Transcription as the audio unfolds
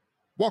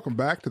Welcome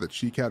back to the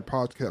CheekCast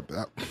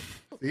podcast.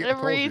 See,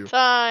 Every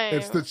time.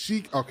 It's the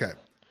Cheek. Okay.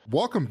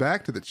 Welcome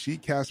back to the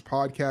CheekCast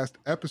podcast,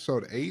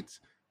 episode 8.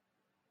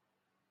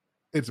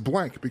 It's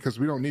blank because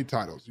we don't need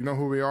titles. You know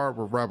who we are?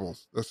 We're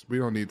rebels. We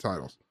don't need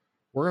titles.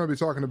 We're going to be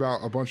talking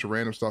about a bunch of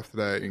random stuff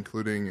today,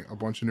 including a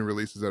bunch of new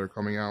releases that are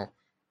coming out.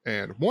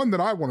 And one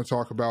that I want to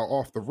talk about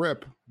off the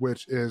rip,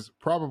 which is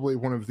probably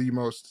one of the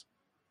most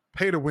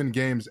pay-to-win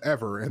games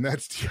ever, and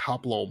that's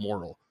Diablo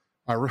Immortal.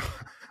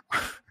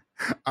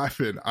 I've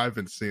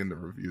been seeing the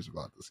reviews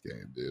about this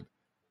game, dude,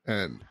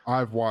 and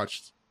I've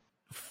watched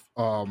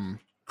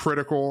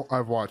Critical.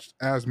 I've watched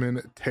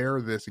Asmon tear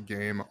this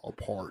game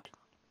apart.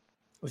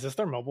 Was this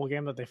their mobile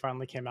game that they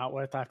finally came out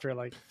with after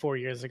like 4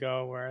 years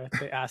ago, where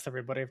they asked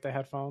everybody if they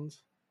had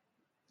phones?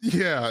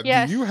 Yeah.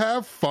 Yes. Do you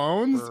have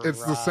phones?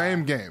 It's the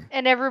same game.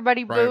 And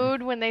everybody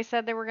booed when they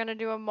said they were going to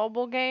do a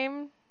mobile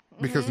game.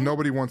 Because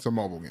nobody wants a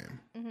mobile game.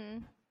 Mm-hmm.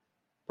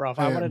 Bro, if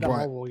I wanted a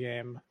mobile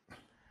game,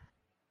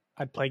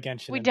 I'd play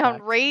Genshin We Impact.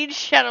 don't Raid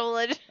Shadow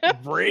Legends.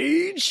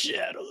 Raid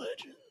Shadow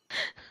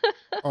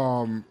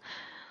Legends.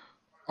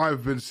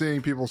 I've been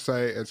seeing people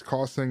say it's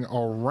costing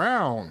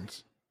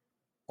around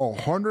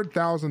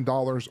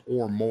 $100,000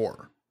 or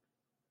more.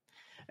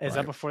 Is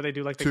that before they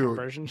do like the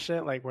conversion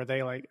shit? Like where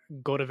they like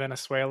go to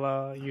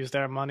Venezuela, use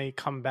their money,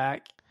 come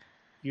back,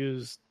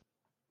 use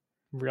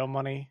real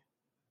money?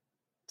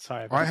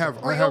 Sorry. I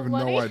have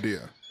no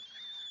idea.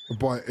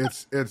 But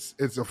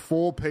it's a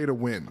full pay to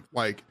win.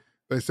 Like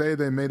they say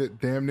they made it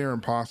damn near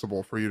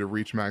impossible for you to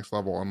reach max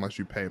level unless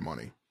you pay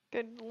money.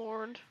 Good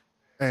lord.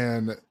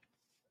 And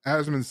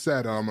Asmon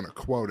said, and I'm going to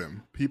quote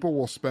him, people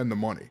will spend the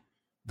money.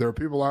 There are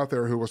people out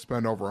there who will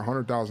spend over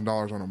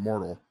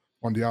 $100,000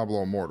 on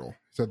Diablo Immortal.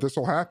 He said this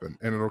will happen,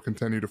 and it'll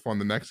continue to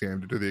fund the next game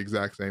to do the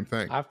exact same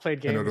thing. I've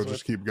played games and it'll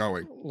just keep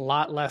going. A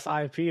lot less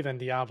IP than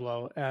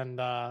Diablo, and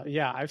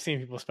yeah, I've seen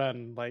people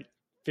spend like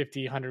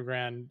 50, 100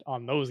 grand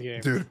on those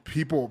games. Dude,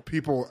 people,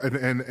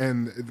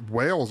 and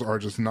whales are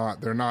just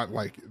they're not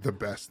like the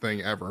best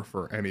thing ever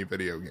for any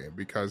video game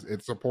because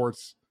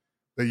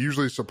they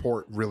usually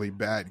support really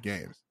bad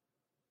games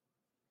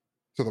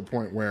to the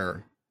point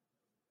where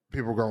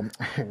people go,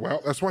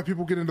 well, that's why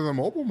people get into the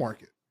mobile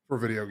market for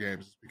video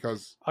games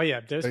because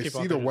there's they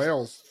people see the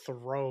whales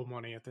throw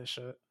money at this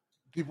shit.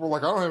 People are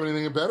like, I don't have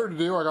anything better to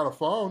do. I got a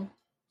phone.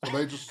 So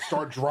they just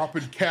start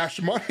dropping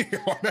cash money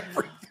on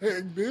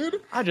everything,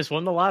 dude. I just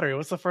won the lottery.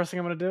 What's the first thing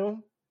I'm going to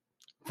do?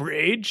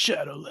 Raid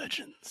Shadow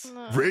Legends.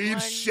 Oh,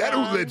 Raid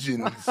Shadow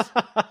Legends.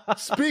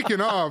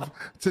 Speaking of,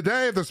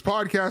 today this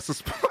podcast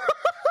is...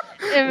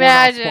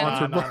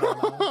 Imagine.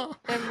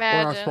 We're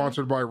not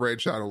sponsored by Raid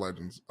Shadow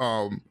Legends.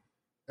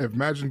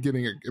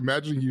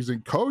 Imagine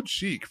using code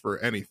Cheek for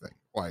anything.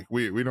 Like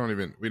we don't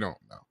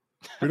know.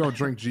 We don't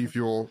drink G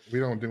Fuel.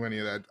 We don't do any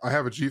of that. I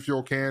have a G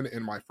Fuel can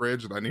in my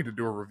fridge that I need to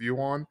do a review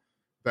on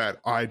that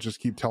I just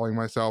keep telling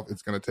myself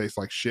it's going to taste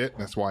like shit.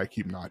 And that's why I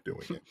keep not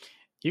doing it.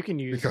 You can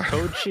use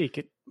code Cheek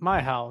at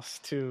my house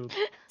to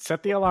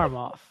set the alarm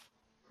off.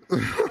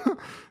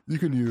 You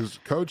can use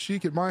code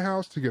Cheek at my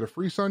house to get a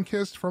free sun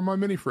kissed from my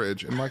mini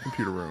fridge in my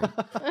computer room.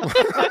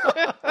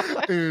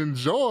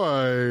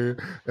 Enjoy.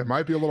 It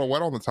might be a little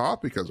wet on the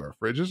top because our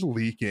fridge is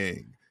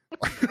leaking.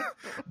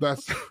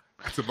 That's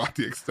about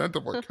the extent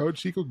of what code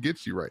Cheek will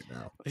get you right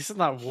now. This is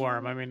not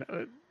warm. I mean,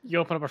 you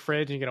open up a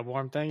fridge and you get a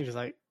warm thing. You're just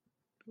like,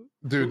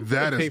 dude,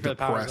 that is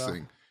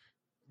depressing.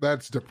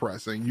 That's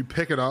depressing. You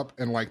pick it up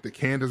and like the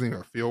can doesn't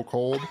even feel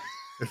cold.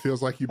 It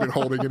feels like you've been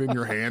holding it in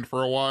your hand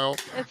for a while.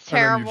 It's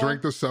terrible. And then you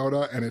drink the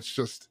soda and it's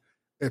just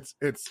it's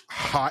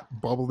hot,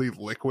 bubbly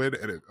liquid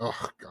and it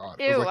oh god.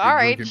 Ew, all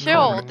right,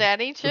 chill,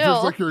 Daddy, chill. It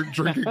feels like you're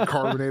drinking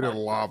carbonated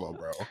lava,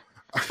 bro.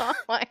 Oh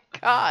my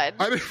god.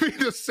 I didn't mean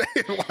to say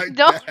it like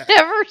Don't that.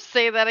 ever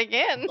say that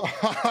again.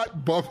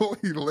 Hot,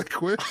 bubbly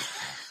liquid.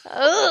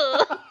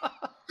 Ugh.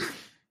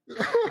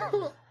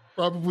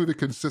 Probably the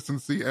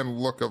consistency and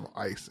look of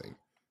icing.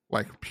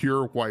 Like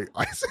pure white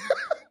icing.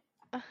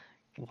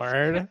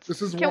 Word.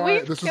 This is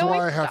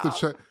why I have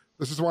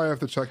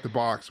to check the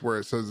box where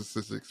it says this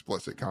is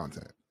explicit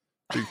content.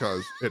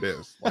 Because it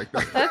is. Like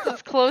that. That's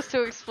as close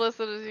to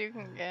explicit as you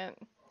can get.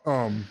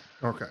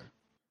 Okay.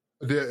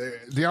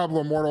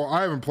 Diablo Immortal,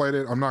 I haven't played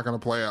it. I'm not going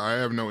to play it. I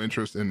have no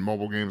interest in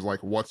mobile games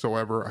like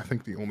whatsoever. I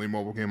think the only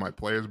mobile game I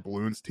play is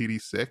Bloons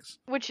TD6.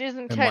 Which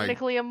isn't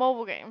technically a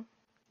mobile game.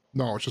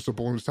 No, it's just a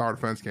Bloons Tower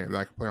Defense game that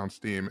I can play on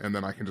Steam, and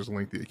then I can just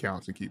link the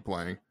accounts and keep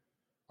playing.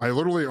 I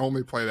literally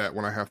only play that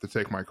when I have to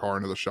take my car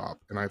into the shop,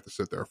 and I have to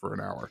sit there for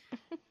an hour.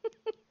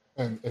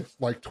 And it's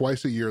like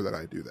twice a year that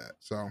I do that.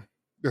 So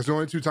there's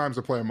only 2 times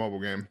I play a mobile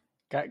game.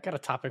 Got a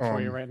topic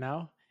for you right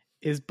now.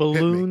 Is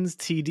Bloons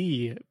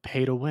TD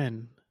pay to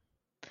win?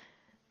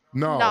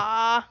 No.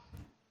 Nah.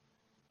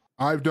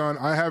 I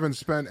haven't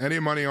spent any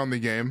money on the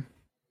game.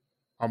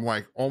 I'm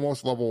like a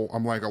level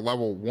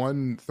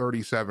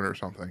 137 or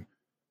something.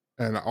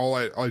 And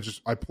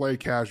I play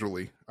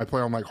casually. I play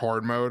on like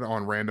hard mode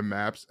on random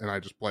maps and I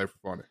just play for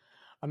fun.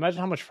 Imagine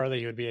how much further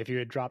you would be if you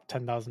had dropped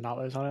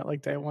 $10,000 on it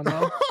like day one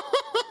though.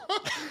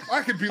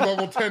 I could be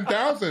level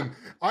 10,000.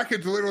 I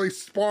could literally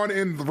spawn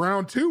in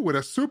round 2 with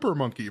a super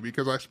monkey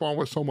because I spawned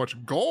with so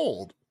much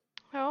gold.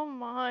 Oh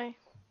my.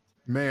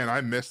 Man,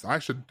 I missed. I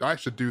should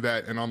do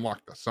that and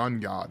unlock the sun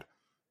god.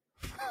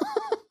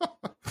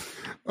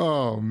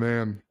 Oh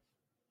man.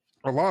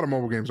 A lot of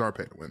mobile games are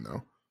pay to win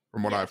though,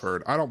 from what I've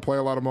heard. I don't play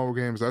a lot of mobile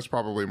games. That's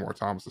probably more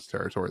Thomas's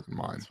territory than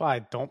mine. That's why I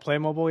don't play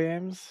mobile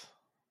games.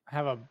 I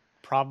have a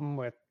problem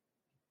with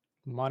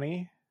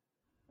money.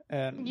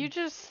 And You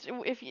just,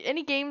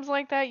 any games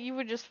like that, you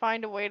would just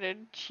find a way to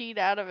cheat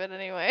out of it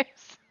anyways.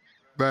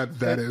 That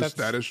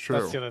is true.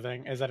 That's the other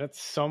thing, is that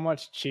it's so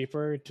much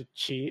cheaper to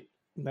cheat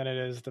than it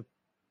is to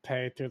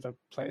pay through the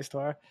Play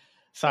Store.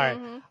 Sorry,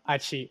 I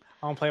cheat.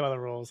 I don't play by the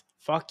rules.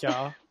 Fuck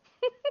y'all.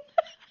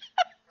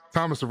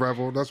 Thomas the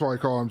Rebel. That's why I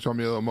call him show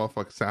me a little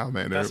motherfucking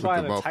salamander. That's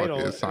why the motherfucker title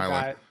is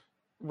silent. got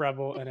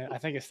Rebel in it. I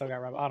think it still got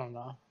Rebel. I don't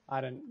know.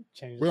 I didn't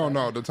change it. We don't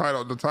know. The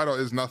title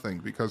is nothing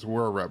because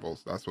we're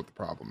rebels. That's what the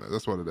problem is.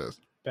 That's what it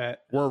is.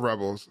 Bet. We're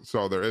rebels,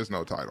 so there is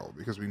no title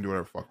because we can do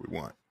whatever the fuck we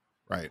want.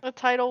 Right. A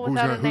title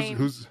without a name.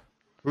 Who's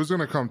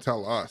gonna come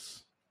tell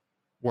us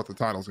what the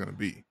title's gonna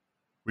be?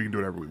 We can do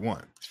whatever we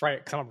want. That's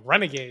right, because I'm a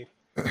renegade.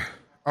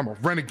 I'm a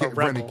renegade.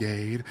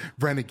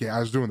 Renegade. I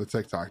was doing the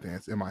TikTok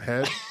dance in my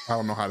head. I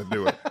don't know how to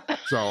do it.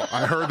 So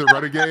I heard the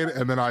renegade,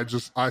 and then I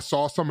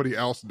saw somebody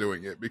else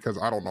doing it because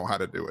I don't know how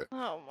to do it.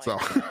 Oh my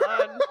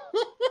god.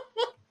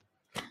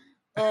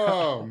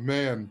 Oh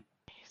man.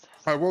 Jesus.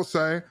 I will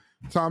say,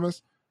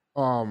 Thomas,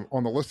 on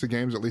the list of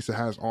games at least it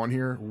has on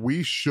here,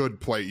 we should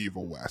play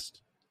Evil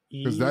West.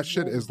 Because that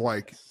shit is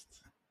like,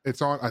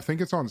 it's on, I think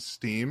it's on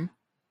Steam.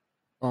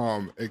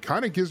 It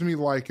kind of gives me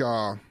like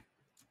I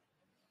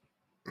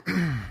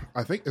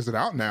think, is it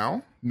out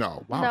now?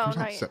 No. Wow, No, it comes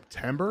out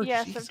September?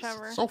 Yeah, Jesus,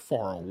 September. it's so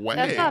far away.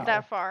 That's not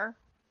that far.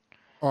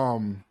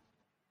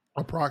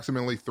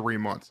 Approximately 3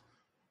 months.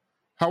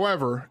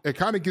 However, it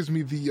kind of gives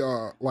me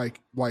the like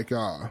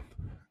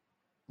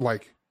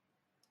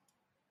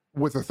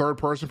with a third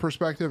person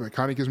perspective, it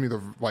kind of gives me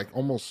the like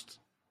almost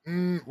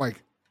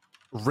like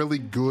really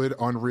good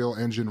Unreal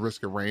Engine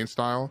Risk of Rain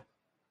style.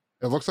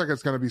 It looks like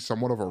it's going to be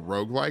somewhat of a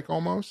roguelike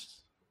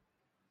almost.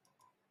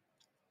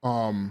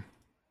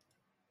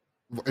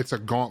 It's a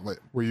gauntlet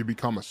where you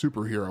become a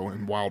superhero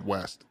in Wild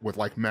West with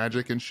like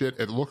magic and shit.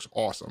 It looks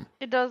awesome.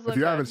 It does look If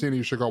you good. haven't seen it,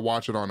 you should go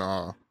watch it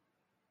on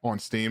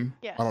Steam.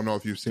 Yes. I don't know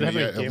if you've seen it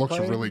yet. It looks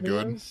really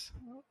good.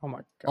 Oh my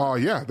god. Oh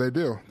yeah, they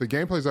do. The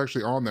gameplay's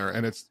actually on there,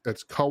 and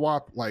it's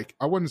co-op. Like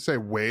I wouldn't say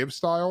wave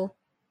style,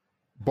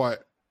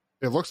 but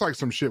it looks like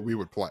some shit we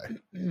would play.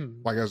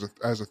 Like as a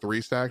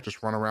 3-stack,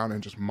 just run around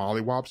and just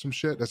mollywop some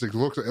shit. It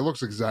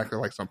looks exactly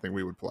like something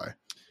we would play.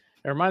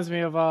 It reminds me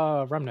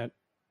of Remnant,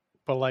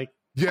 but like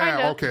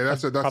yeah, okay,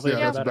 that's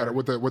better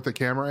with the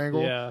camera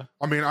angle. Yeah,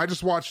 I mean, I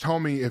just watched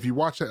Homie. If you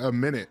watch a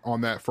minute on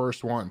that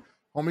first one,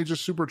 Homie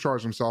just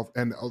supercharged himself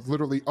and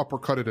literally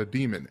uppercutted a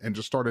demon and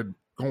just started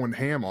going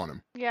ham on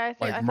him. Yeah,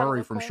 I like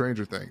Murray from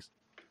Stranger Things.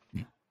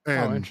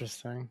 And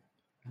interesting.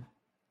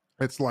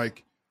 It's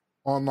like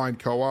online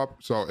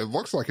co-op, so it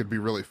looks like it'd be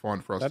really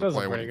fun for us to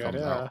play when it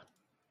comes out.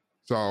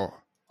 So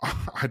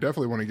I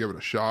definitely want to give it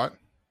a shot.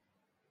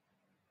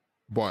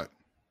 But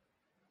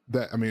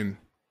that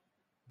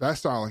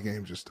style of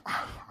game just,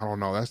 I don't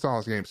know, that style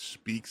of game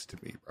speaks to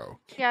me, bro.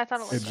 Yeah, I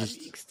thought it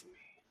just speaks to me.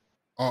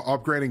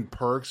 Upgrading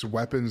perks,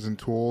 weapons, and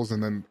tools,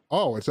 and then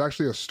it's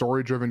actually a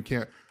story-driven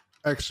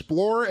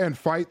explore and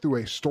fight through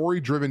a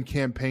story-driven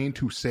campaign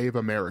to save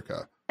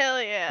America.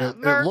 Hell yeah! It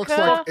looks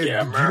like. Do you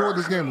know what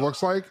this game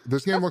looks like?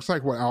 This game looks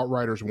like what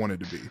Outriders wanted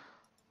to be.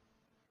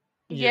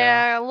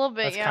 Yeah, a little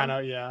bit. That's kind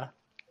of Yeah,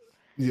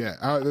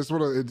 that's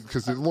what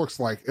because it looks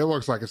like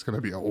it's going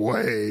to be a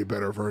way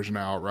better version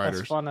of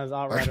Outriders. As fun as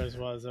Outriders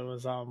was, it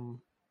was a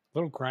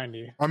little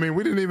grindy. I mean,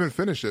 we didn't even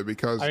finish it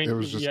because it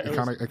was just it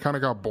kind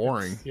of got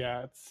boring.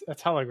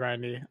 It's hella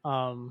grindy.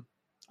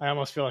 I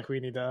almost feel like we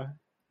need to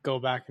go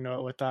back into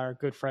it with our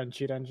good friend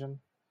Cheat Engine.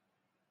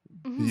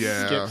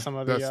 Yeah, skip some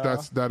of that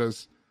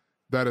is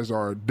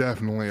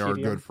definitely TDM. Our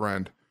good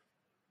friend.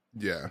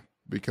 Yeah,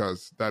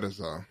 because that is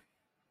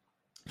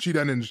Cheat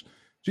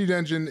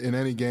Engine in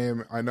any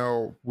game. I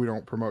know we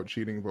don't promote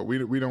cheating, but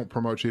we don't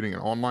promote cheating in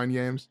online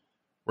games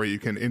where you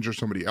can injure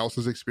somebody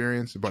else's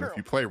experience. But if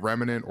you play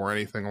Remnant or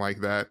anything like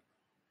that,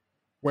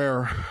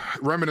 where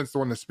Remnant's the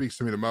one that speaks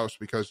to me the most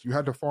because you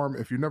had to farm,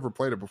 if you've never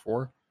played it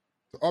before,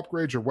 to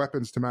upgrade your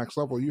weapons to max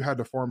level, you had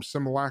to farm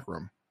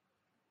Simulacrum.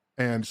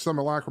 And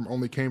Simulacrum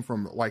only came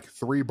from like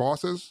 3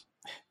 bosses,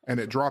 and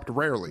it dropped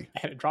rarely.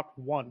 And it dropped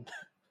 1.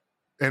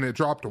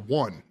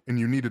 And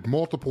you needed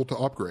multiple to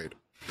upgrade.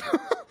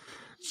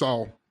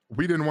 So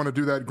we didn't want to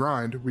do that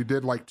grind. We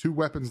did like 2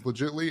 weapons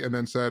legitly and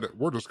then said,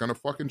 we're just going to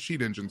fucking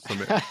Cheat Engine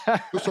submit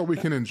just so we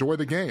can enjoy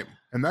the game.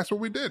 And that's what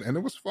we did. And it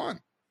was fun.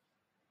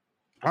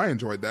 I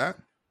enjoyed that.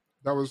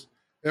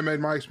 It made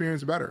my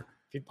experience better.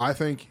 I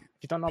think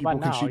you don't know people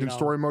about can now, cheat in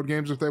story mode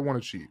games if they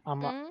want to cheat.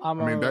 I'm I'm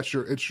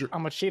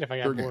a cheat if I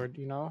get bored,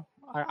 you know?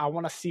 I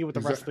want to see what the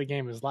rest of the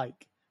game is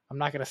like. I'm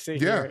not going to sit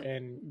here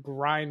and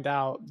grind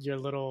out your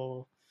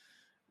little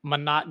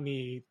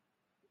monotony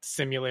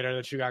simulator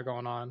that you got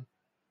going on.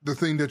 The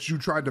thing that you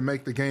tried to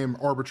make the game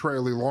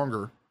arbitrarily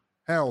longer.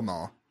 Hell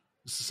no.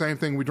 It's the same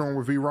thing we're doing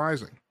with V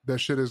Rising. That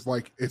shit is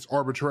like, it's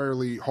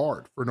arbitrarily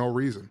hard for no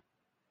reason.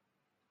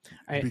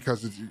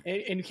 Because it's...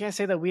 And you can't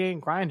say that we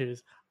ain't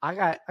grinders. I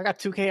got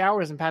 2K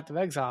hours in Path of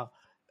Exile.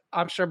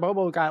 I'm sure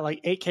Bobo got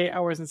like 8K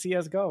hours in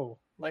CS:GO.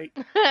 Like,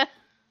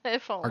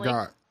 if only.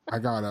 I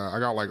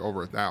got like over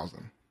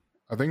 1,000.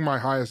 I think my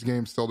highest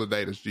game still to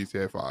date is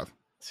GTA 5.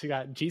 So you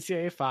got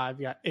GTA 5,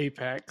 you got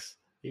Apex,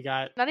 you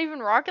got... Not even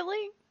Rocket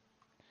League?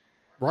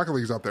 Rocket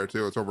League's up there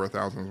too. It's over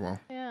 1,000 as well.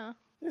 Yeah.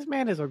 This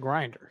man is a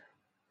grinder.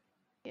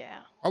 Yeah.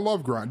 I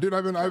love grind. Dude,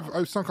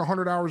 I've sunk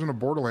 100 hours into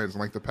Borderlands in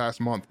like the past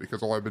month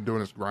because all I've been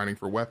doing is grinding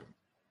for weapons.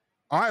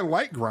 I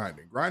like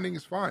grinding. Grinding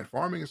is fine.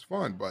 Farming is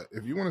fun. But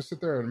if you want to sit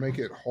there and make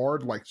it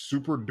hard, like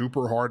super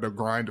duper hard to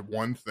grind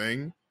one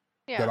thing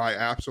that I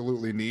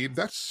absolutely need,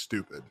 that's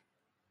stupid.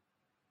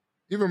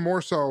 Even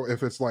more so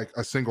if it's like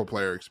a single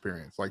player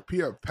experience. Like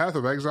Path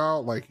of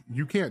Exile, like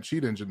you can't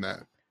cheat engine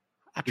that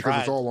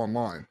because it's all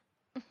online.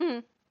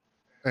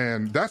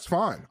 And that's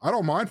fine. I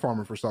don't mind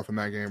farming for stuff in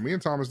that game. Me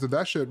and Thomas did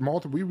that shit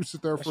we would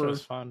sit there that for...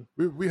 was fun.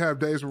 We have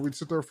days where we'd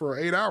sit there for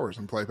 8 hours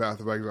and play Path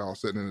of Exile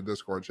sitting in the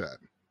Discord chat.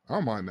 I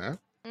don't mind that.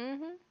 I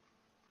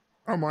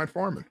don't mind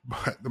farming.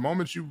 But the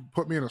moment you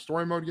put me in a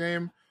story mode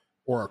game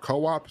or a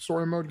co-op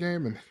story mode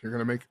game and you're going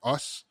to make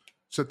us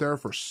sit there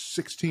for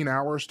 16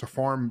 hours to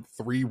farm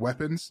 3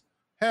 weapons,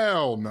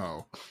 hell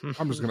no.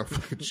 I'm just going to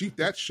fucking cheat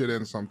that shit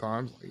in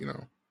sometimes. Like, you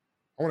know,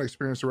 I want to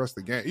experience the rest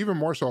of the game. Even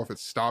more so if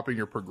it's stopping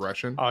your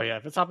progression. Oh yeah,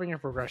 if it's stopping your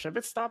progression, if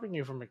it's stopping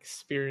you from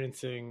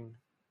experiencing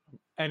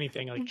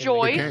anything like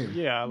joy.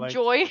 Yeah, like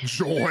joy.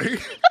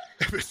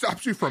 If it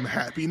stops you from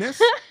happiness,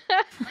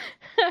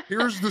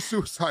 here's the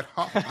suicide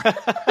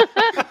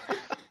hotline.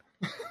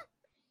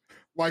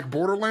 Like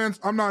Borderlands,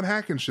 I'm not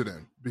hacking shit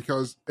in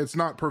because it's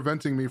not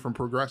preventing me from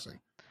progressing,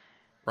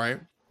 right?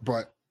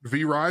 But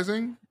V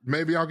Rising,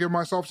 maybe I'll give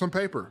myself some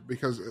paper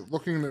because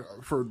looking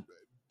for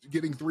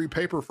getting 3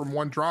 paper from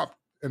 1 drop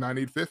and I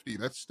need 50,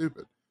 that's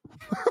stupid.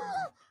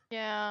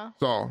 Yeah.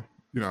 So,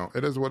 you know,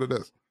 it is what it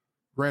is.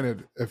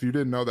 Granted, if you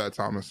didn't know that,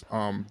 Thomas,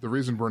 the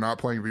reason we're not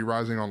playing V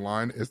Rising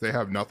online is they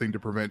have nothing to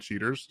prevent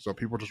cheaters. So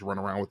people just run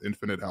around with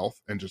infinite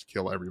health and just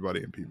kill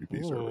everybody in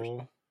PvP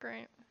servers.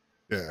 Great.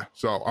 Yeah,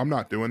 so I'm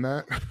not doing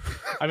that.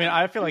 I mean,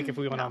 I feel like if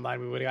we went online,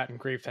 we would have gotten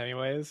griefed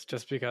anyways,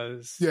 just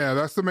because... Yeah,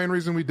 that's the main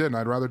reason we didn't.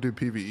 I'd rather do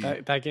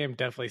PvE. That game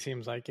definitely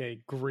seems like a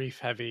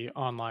grief-heavy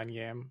online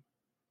game.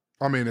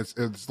 I mean,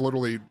 it's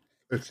literally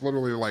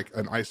like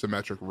an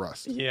isometric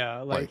Rust.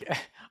 Yeah, like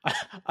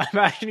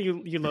imagine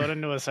you load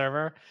into a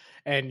server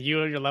and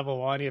you're level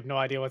 1, you have no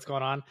idea what's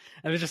going on,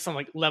 and there's just some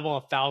like level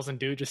 1,000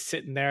 dude just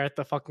sitting there at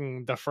the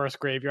first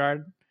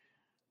graveyard.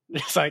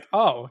 It's like,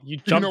 oh, you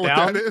jumped down. You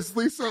know what that is,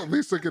 Lisa?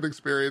 Lisa can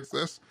experience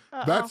this.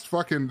 That's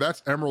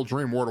Emerald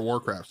Dream World of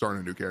Warcraft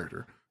starting a new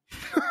character.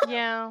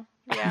 Yeah.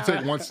 You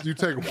take one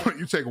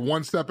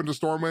step into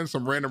Stormwind,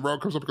 some random rogue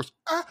comes up and goes,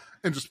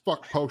 and just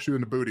pokes you in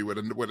the booty with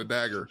a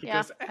dagger.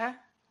 Yeah.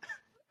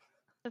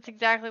 That's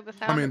exactly the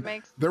sound it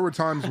makes. There were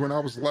times when I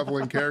was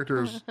leveling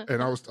characters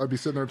and I'd be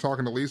sitting there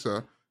talking to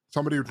Lisa.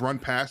 Somebody would run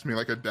past me,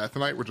 like a Death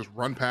Knight would just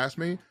run past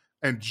me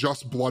and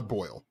just blood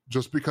boil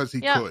just because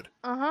he could.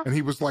 And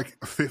he was like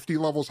 50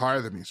 levels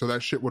higher than me. So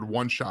that shit would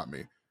one-shot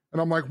me.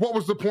 And I'm like, what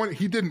was the point?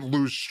 He didn't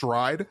lose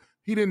stride.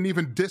 He didn't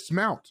even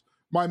dismount.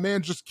 My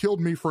man just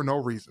killed me for no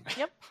reason.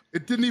 Yep.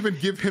 It didn't even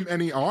give him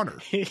any honor.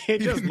 he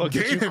just looked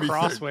at you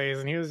crossways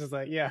and he was just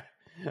like, yeah,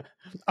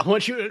 I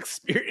want you to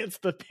experience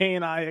the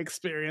pain I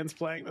experienced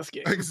playing this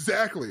game.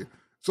 Exactly.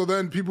 So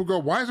then people go,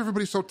 why is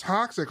everybody so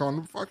toxic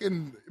on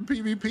fucking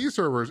PvP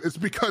servers? It's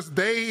because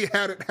they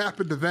had it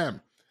happen to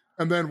them.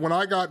 And then when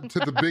I got to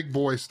the big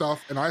boy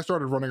stuff and I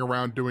started running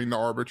around doing the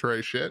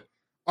arbitrary shit,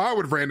 I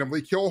would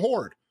randomly kill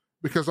Horde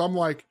because I'm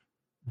like,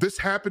 this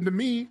happened to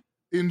me.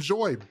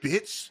 Enjoy,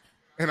 bitch.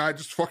 And I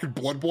just fucking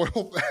blood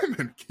boil them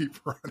and keep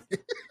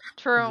running.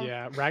 True.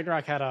 Yeah,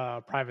 Ragnarok had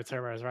private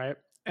servers, right?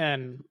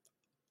 And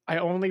I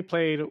only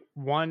played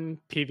one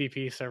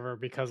PvP server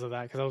because of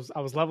that, because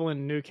I was leveling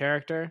a new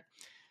character,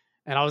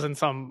 and I was in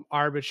some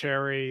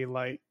arbitrary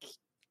like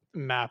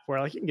map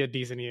where like you can get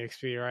decent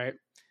EXP, right?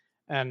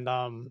 And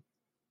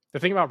the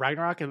thing about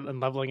Ragnarok and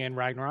leveling in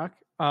Ragnarok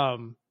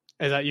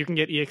is that you can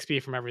get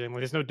EXP from everything.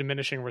 Like, there's no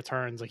diminishing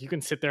returns. Like, you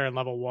can sit there in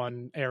level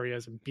 1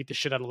 areas and beat the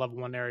shit out of level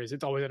 1 areas.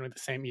 It's always going to be the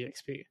same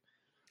EXP.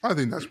 I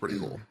think that's pretty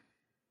cool.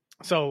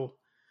 So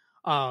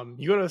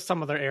you go to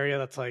some other area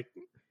that's like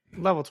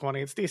level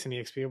 20. It's decent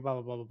EXP,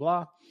 blah, blah, blah,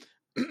 blah,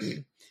 blah.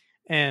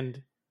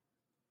 And,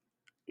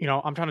 you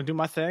know, I'm trying to do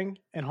my thing,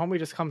 and homie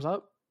just comes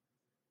up,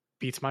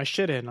 beats my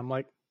shit in. I'm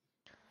like,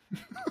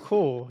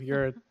 cool,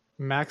 you're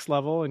max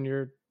level, and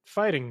you're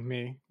fighting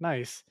me.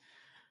 Nice.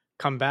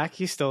 Come back,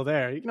 he's still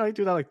there. You know, you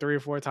do that like 3 or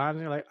 4 times,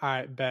 and you're like, all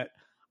right, bet.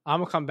 I'm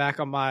gonna come back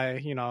on my,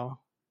 you know,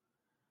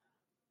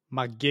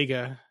 my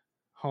giga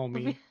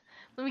homie.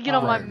 Let me get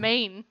on my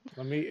main.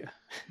 Let me.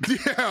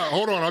 Yeah,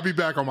 hold on. I'll be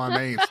back on my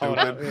main.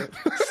 Stupid.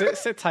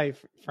 Sit tight,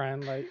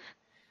 friend. Like,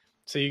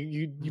 so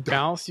you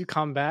bounce, you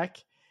come back.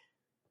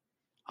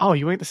 Oh,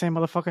 you ain't the same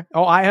motherfucker.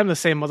 Oh, I am the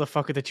same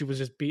motherfucker that you was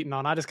just beating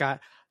on. I just got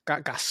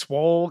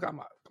swole, got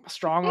my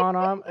strong on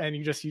him, and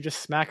you just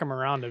smack him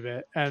around a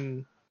bit.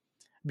 And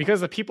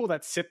because the people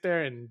that sit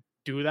there and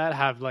do that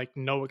have like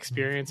no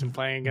experience in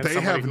playing against They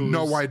somebody have who's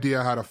no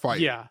idea how to fight.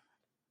 Yeah,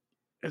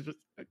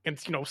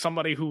 against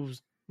somebody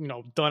who's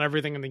done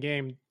everything in the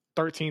game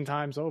 13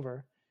 times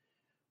over.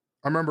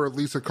 I remember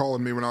Lisa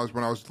calling me when I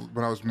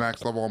was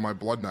max level on my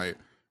blood knight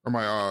or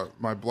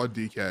my blood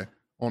DK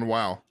on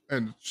WoW,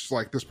 and she's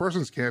like, "This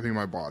person's camping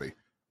my body."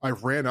 I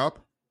ran up,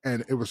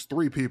 and it was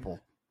 3 people,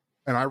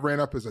 and I ran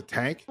up as a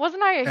tank.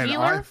 Wasn't I a and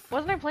healer?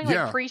 Wasn't I playing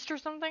yeah, like priest or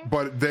something?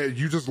 But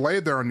you just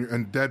laid there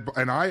and dead,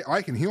 and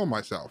I can heal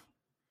myself.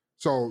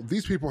 So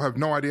these people have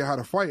no idea how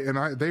to fight, and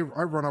I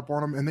run up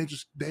on them, and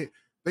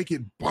they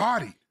get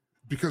bodied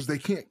because they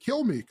can't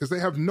kill me because they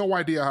have no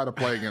idea how to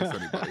play against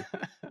anybody.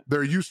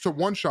 They're used to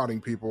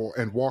one-shotting people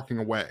and walking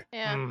away.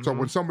 Yeah. Mhm. So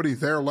when somebody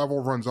their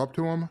level runs up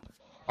to them,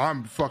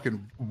 I'm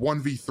fucking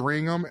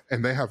 1v3ing them,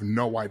 and they have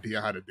no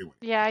idea how to do it.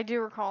 Yeah, I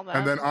do recall that.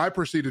 And then I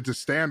proceeded to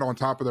stand on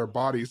top of their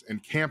bodies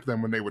and camp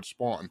them when they would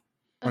spawn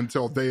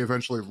until they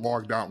eventually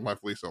logged out and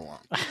left Lisa alone.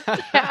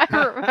 Yeah,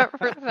 I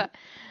remember that.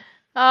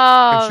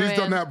 Oh, And she's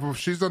man. done that.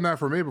 She's done that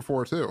for me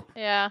before too.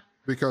 Yeah.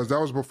 Because that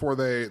was before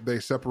they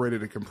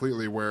separated it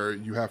completely, where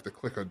you have to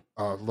click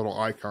a little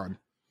icon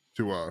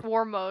to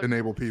War mode.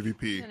 enable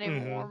PvP. Enable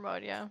Mhm. war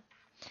mode, yeah.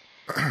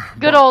 But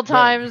Good old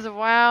times of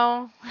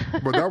WoW.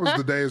 But that was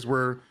the days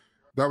where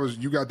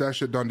you got that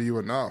shit done to you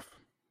enough.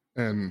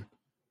 And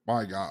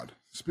my God,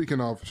 speaking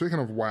of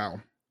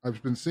WoW,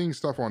 I've been seeing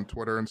stuff on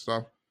Twitter and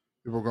stuff.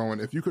 People going,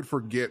 if you could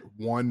forget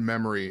one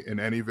memory in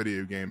any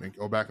video game and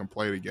go back and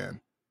play it again,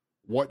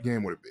 what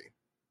game would it be?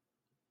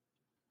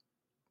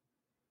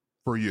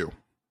 For you,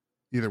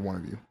 either one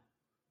of you.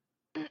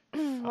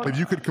 If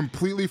you could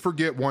completely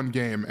forget one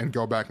game and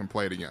go back and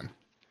play it again.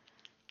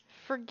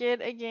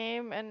 Forget a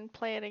game and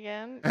play it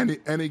again.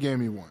 Any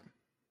game you want.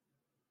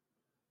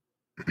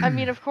 I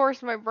mean, of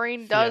course, my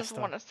brain does Fiesta.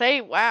 want to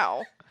say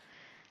WoW.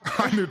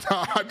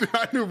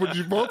 I knew what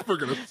you both were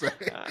gonna say.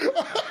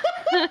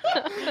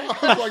 I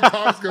was like,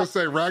 Tom's gonna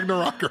say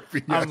Ragnarok or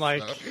Fiesta. I'm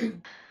like,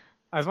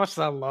 as much as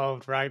I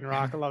loved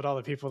Ragnarok, I loved all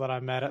the people that I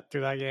met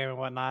through that game and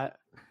whatnot.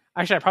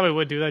 Actually, I probably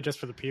would do that just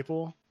for the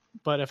people.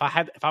 But if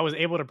I was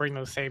able to bring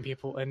those same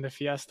people into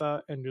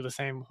Fiesta and do the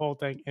same whole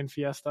thing in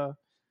Fiesta,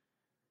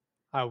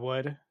 I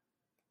would.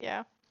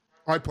 Yeah.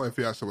 I'd play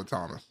Fiesta with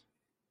Thomas.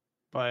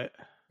 But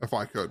If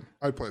I could,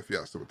 I'd play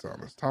Fiesta with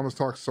Thomas. Thomas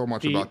talks so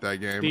much about that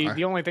game.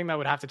 the only thing that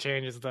would have to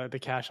change is the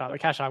cash shop. The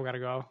cash shop got to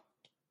go.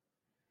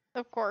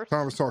 Of course.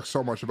 Thomas talks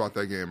so much about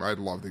that game. I'd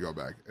love to go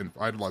back and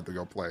I'd love to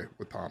go play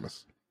with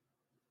Thomas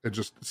and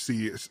just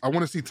see. I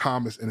want to see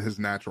Thomas in his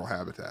natural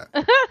habitat.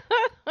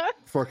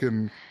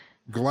 Fucking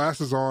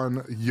glasses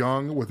on,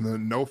 young with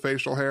no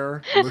facial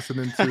hair,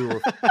 listening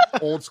to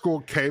old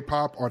school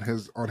K-pop on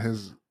his iPod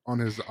I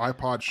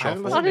didn't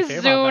shuffle. listen On to his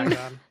K-pop back Zune.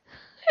 then.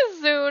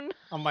 Zune.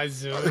 On my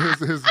Zoom.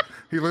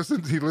 He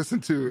listened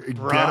to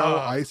Bruh. Ghetto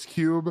Ice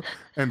Cube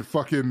and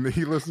fucking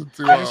he listened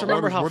to I just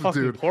remember what is- how what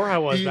fucking dude? poor I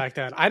was back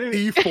then. I didn't.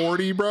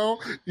 E40, bro.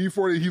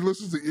 E40. He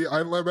listens to.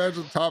 I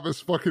imagine Thomas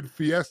fucking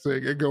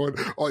fiesting and going.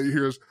 All you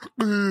hear is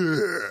in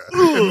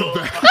the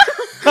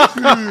back.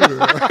 In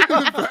the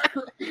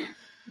background.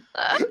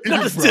 I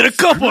just did a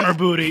cup on her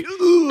booty.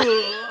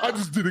 I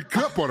just did a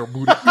cup on her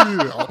booty.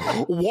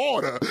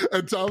 Water.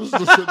 And Thomas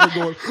just sitting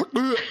there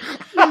going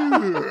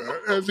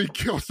as he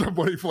kills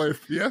somebody playing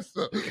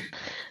Fiesta.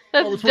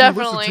 That's When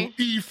definitely,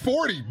 you listen to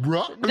E40,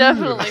 bro.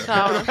 definitely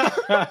Thomas.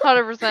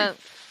 100%.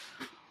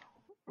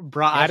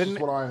 Bro, I That's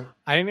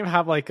didn't even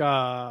have like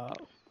what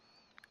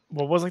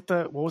was it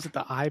the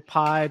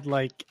iPod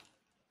like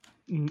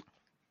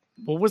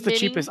what was the Mini?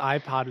 cheapest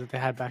iPod that they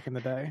had back in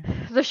the day?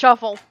 The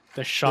shuffle.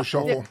 The shuffle.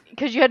 shuffle.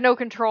 Because you had no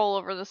control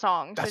over the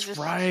songs. That's it just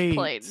right.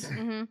 played.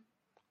 hmm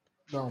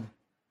No.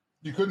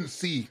 You couldn't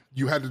see.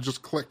 You had to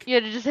just click. You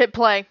had to just hit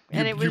play.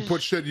 And it was...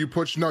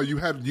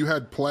 You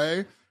had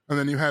play, and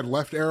then you had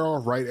left arrow,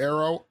 right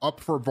arrow, up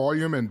for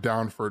volume, and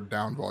down for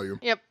down volume.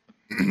 Yep.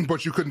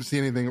 But you couldn't see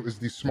anything. It was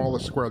the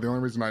smallest square. The only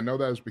reason I know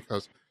that is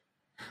because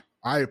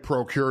I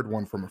procured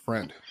one from a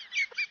friend.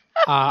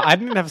 I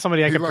didn't have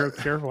somebody I He could let-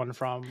 procure one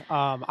from.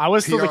 I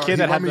was still the kid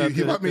that had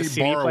he let me the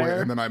CD borrow player.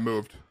 it, and then I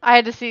moved. I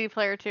had the CD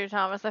player too,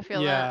 Thomas. I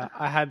feel Yeah, that.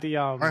 I had the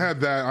I had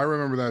that. I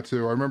remember that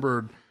too. I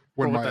remember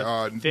when with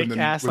my the thick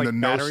ass when like the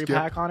no battery skip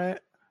pack on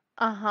it.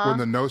 Uh-huh. when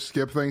the no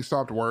skip thing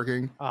stopped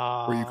working.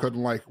 Where you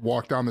couldn't like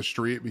walk down the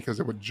street because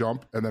it would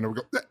jump and then it would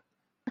go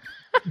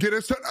get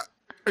it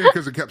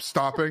because it kept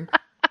stopping.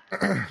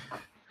 I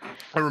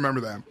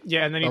remember that.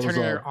 Yeah, and then you That turn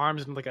was, your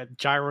arms into like a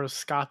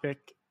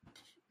gyroscopic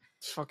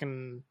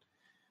fucking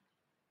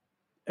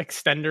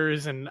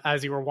extenders, and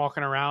as you were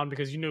walking around,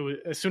 because you knew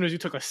as soon as you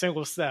took a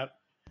single step,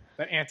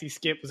 that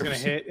anti-skip was gonna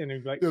hit, and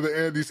it'd be like, Yeah,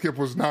 the anti skip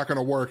was not going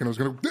to work and it was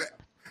going to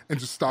and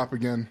just stop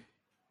again.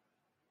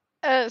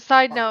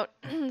 Side note,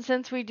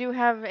 since we do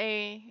have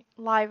a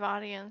live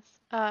audience,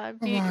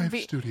 Live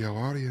studio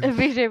audience.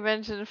 VJ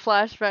mentioned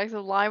flashbacks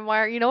of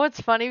LimeWire. You know what's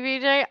funny,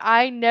 VJ?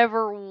 I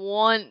never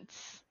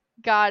once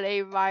got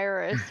a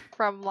virus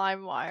from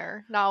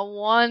LimeWire. Not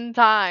one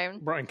time.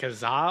 Bro, and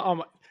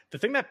Kazaa. The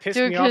thing that pissed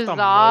Dude, me off the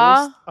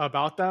Kazaa, most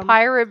about them.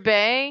 Pirate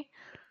Bay.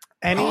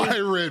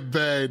 Pirate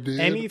Bay, dude.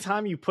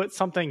 Anytime you put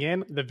something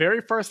in, the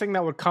very first thing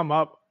that would come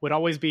up would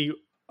always be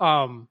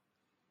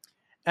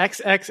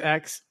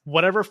XXX,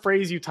 whatever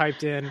phrase you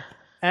typed in,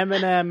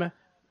 Eminem,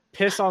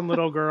 piss on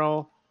little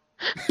girl,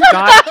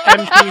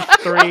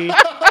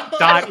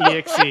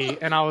 .mp3.exe,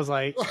 and I was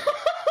like,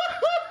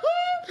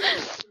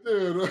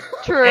 dude.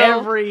 True.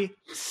 Every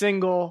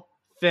single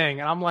thing,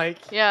 and I'm like,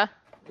 yeah.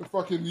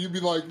 Fucking,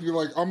 you're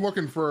like, I'm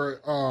looking for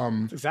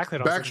exactly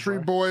what I was looking Backstreet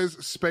for.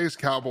 Boys Space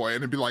Cowboy, and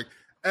it'd be like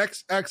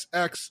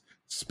XXX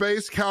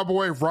Space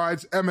Cowboy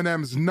rides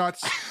Eminem's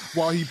nuts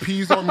while he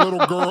pees on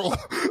little girl.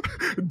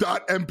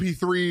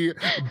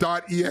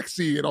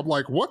 .mp3.exe, and I'm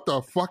like, what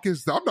the fuck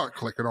is that? I'm not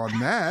clicking on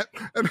that.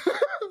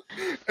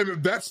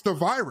 And that's the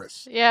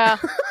virus. Yeah.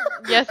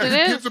 Yes, it and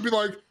is. Kids would be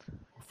like,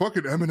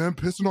 fucking Eminem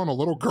pissing on a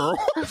little girl.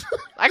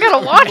 I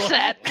gotta watch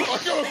that. I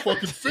gotta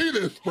fucking see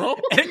this, bro.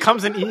 And it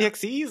comes in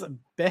EXEs,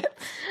 bet.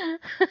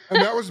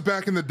 And that was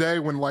back in the day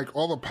when like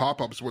all the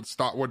pop-ups would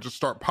just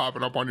start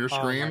popping up on your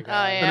screen. my God. Oh,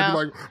 And yeah.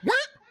 it'd be like,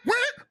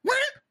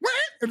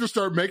 and just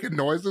start making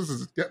noises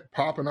as it get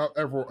popping up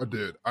everywhere.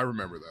 Dude, I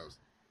remember those.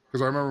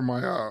 Because I remember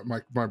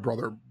my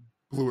brother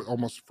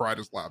almost fried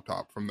his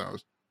laptop from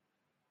those.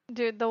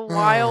 Dude, the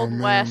wild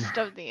man. west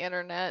of the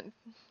internet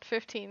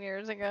 15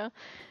 years ago.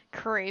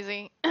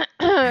 Crazy.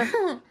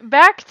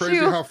 Back Crazy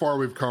to how far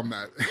we've come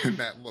in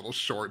that little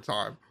short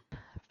time.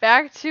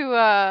 back to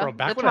Bro,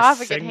 back the when a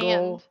topic at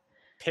single hand.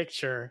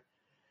 picture,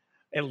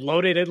 it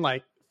loaded in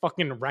like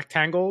fucking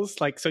rectangles,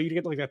 like so you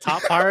get like the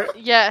top part,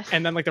 Yes.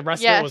 and then like the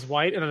rest of Yes. it was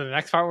white, and then the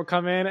next part would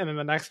come in, and then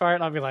the next part,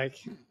 and I'll be like,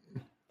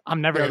 I'm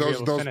never gonna be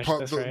able to finish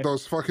this, right?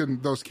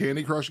 those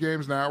Candy Crush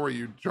games now where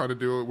you try to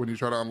do it when you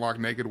try to unlock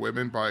naked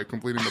women by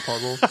completing the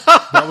puzzle.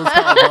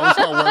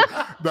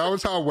 that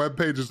was how web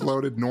pages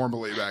loaded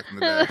normally back in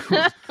the day.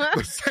 It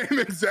was the same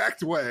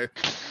exact way.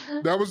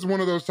 That was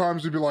one of those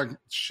times you'd be like,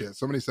 shit,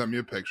 somebody sent me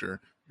a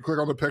picture. You click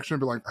on the picture and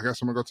be like, I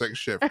guess I'm gonna go take a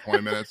shit for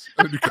 20 minutes.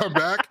 And then you come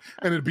back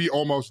and it'd be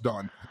almost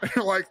done. And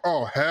you're like,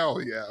 oh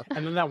hell yeah.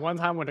 And then that one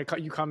time when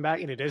you come back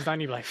and it is done,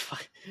 you're like,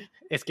 fuck,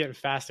 it's getting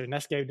faster.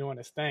 Netscape doing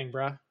his thing,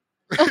 bro.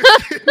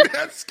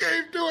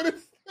 Netscape doing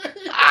his thing.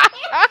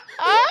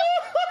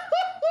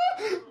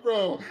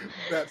 Bro,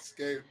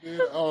 Netscape,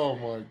 dude. Oh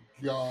my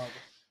god.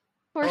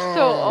 We're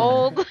so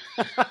old.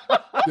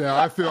 Yeah,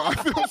 I feel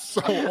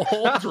so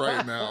old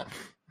right now.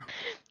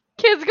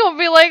 Kids gonna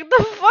be like,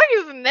 the fuck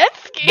is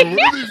Netscape?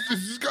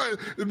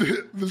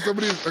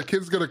 A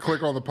kid's gonna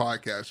click on the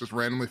podcast, just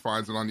randomly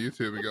finds it on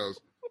YouTube and goes,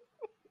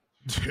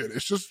 dude,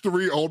 it's just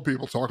 3 old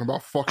people talking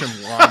about fucking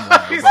These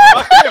LimeWire,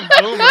 fucking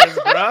boomers,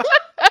 bro.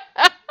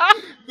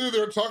 Dude,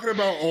 they're talking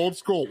about old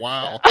school.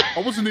 Wow.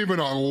 I wasn't even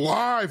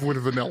alive when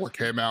Vanilla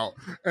came out,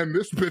 and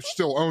this bitch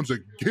still owns a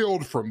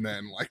guild from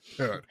then. Like,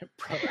 dude.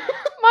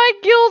 My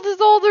guild is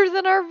older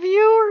than our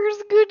viewers.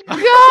 Good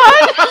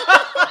God.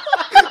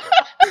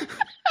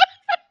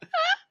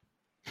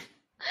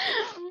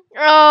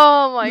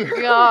 Oh my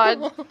God.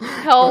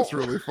 Help. That's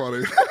really funny.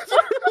 That's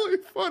really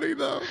funny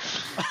though.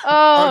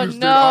 Oh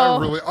no.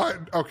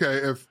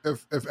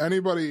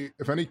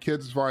 If any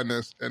kids find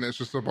this and it's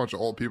just a bunch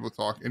of old people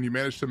talk and you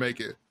manage to make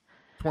it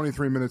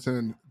 23 minutes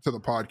into the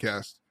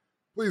podcast,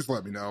 please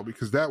let me know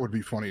because that would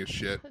be funny as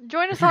shit.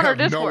 Join us If you on our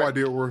have Discord.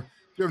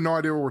 if you have no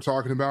idea what we're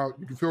talking about,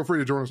 you can feel free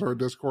to join us on our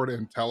Discord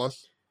and tell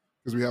us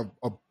because we have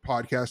a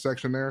podcast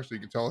section there so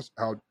you can tell us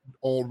how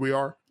old we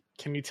are.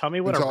 Can you tell me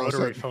what a Tell us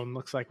rotary that- phone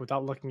looks like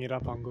without looking it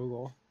up on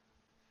Google?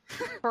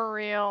 For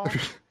real.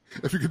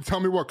 If you could tell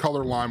me what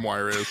color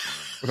LimeWire is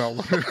without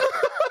looking.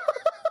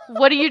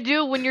 What do you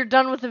do when you're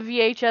done with a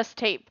VHS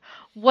tape?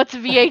 What's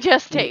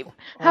VHS tape?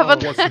 How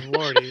about what's that?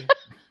 Lordy.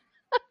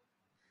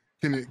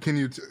 Can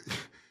you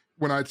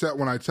when I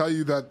tell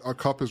you that a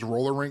cup is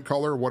roller rink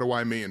color, what do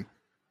I mean?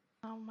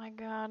 Oh my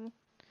God.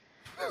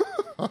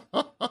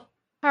 All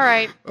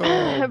right.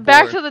 Oh,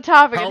 Back boy. to the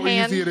topic How at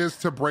hand. easy it is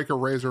to break a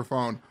Razor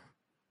phone.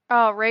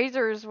 Oh,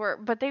 razors were,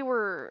 but they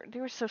were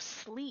so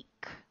sleek.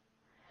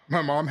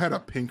 My mom had a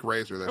pink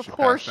razor that Of she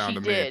course passed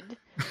down she to did. me.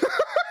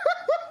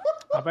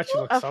 I bet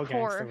you look Of so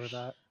gangster course. with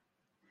that.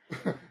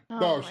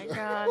 Oh my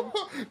God.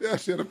 Yeah,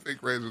 she had a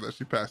pink razor that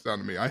she passed down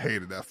to me. I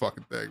hated that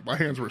fucking thing. My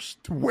hands were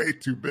way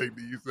too big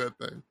to use that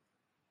thing.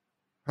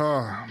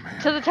 Oh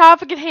man. To the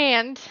topic at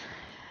hand.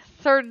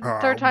 Third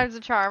Oh, time's the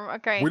charm.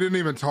 Okay. We didn't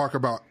even talk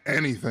about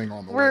anything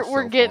on the We're list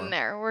so getting far.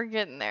 there. We're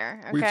getting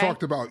there. Okay. We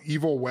talked about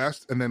Evil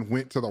West and then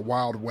went to the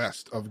Wild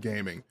West of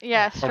gaming.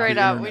 Yeah, of straight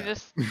the up. We internet.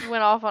 just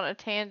went off on a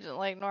tangent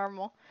like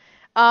normal.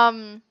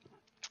 A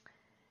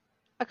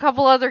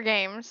couple other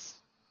games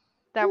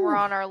that were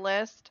on our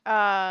list.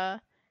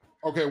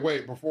 Okay,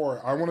 wait.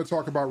 Before I want to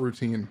talk about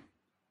routine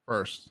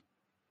first.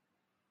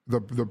 The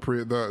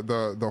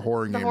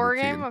horror The game. horror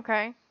routine. game.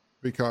 Okay.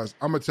 Because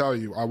I'm gonna tell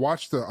you, I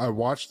watched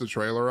the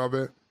trailer of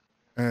it,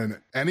 and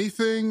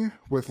anything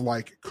with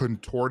like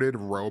contorted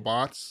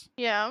robots,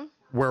 Yeah.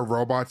 where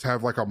robots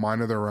have like a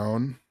mind of their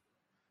own,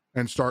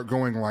 and start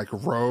going like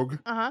rogue.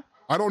 Uh-huh.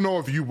 I don't know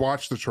if you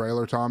watched the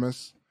trailer,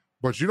 Thomas,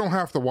 but you don't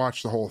have to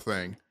watch the whole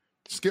thing.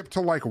 Skip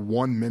to like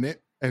 1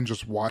 minute and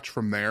just watch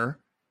from there.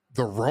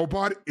 The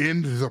robot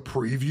in the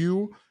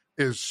preview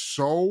is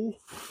so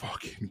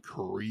fucking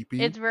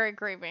creepy. It's very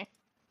creepy.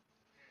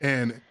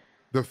 And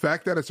the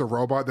fact that it's a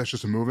robot that's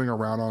just moving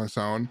around on its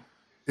own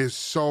is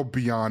so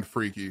beyond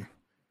freaky.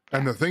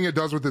 And the thing it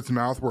does with its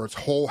mouth where its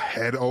whole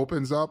head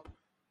opens up,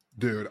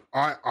 dude,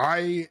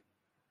 I'm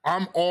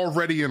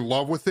already in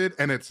love with it,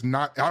 and it's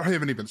not, I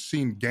haven't even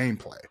seen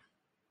gameplay.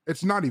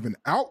 It's not even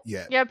out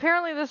yet. Yeah,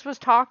 apparently this was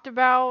talked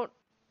about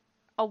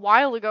a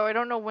while ago. I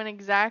don't know when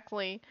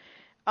exactly.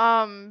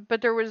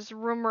 But there was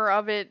rumor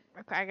of it,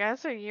 I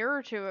guess, a year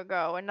or two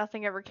ago, and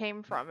nothing ever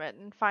came from it.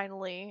 And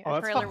finally,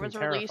 a trailer was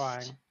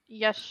released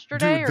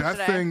yesterday. Dude, or that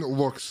today. thing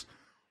looks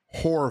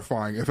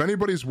horrifying. If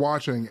anybody's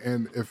watching,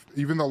 and if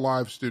even the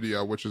live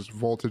studio, which is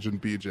Voltage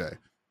and BJ,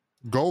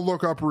 go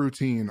look up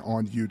Routine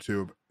on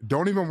YouTube.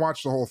 Don't even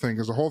watch the whole thing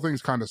because the whole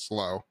thing's kind of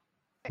slow.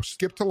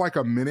 Skip to like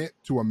 1 minute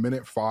to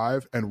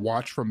 1:05 and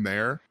watch from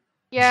there.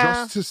 Yeah.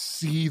 Just to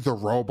see the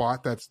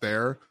robot that's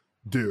there,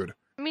 dude.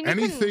 I mean,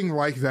 anything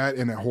like that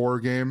in a horror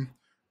game,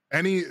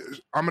 I'm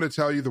going to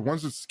tell you, the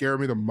ones that scare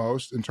me the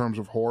most in terms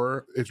of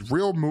horror, it's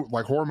real,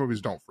 like horror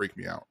movies don't freak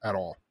me out at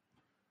all.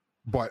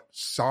 But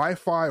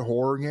sci-fi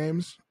horror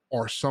games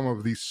are some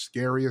of the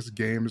scariest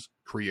games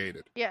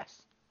created.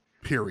 Yes.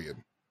 Period.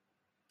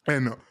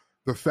 And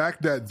the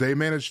fact that they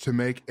managed to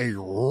make a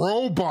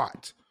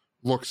robot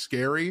look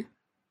scary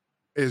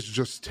is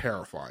just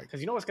terrifying.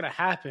 Because you know what's going to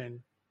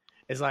happen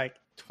is like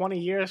 20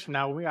 years from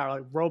now, when we got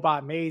like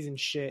robot maze and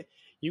shit,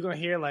 you're going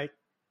to hear like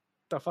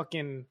the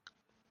fucking,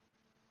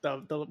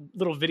 the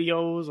little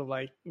videos of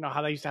like, you know,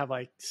 how they used to have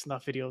like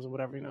snuff videos or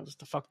whatever, you know, just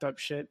the fucked up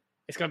shit.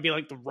 It's going to be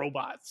like the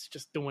robots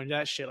just doing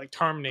that shit, like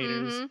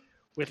Terminators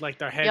with like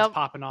their heads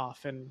popping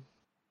off and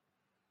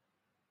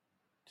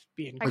just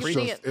being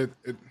creepy.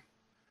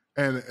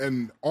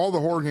 And all the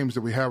horror games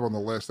that we have on the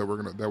list that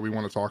we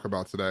want to talk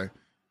about today,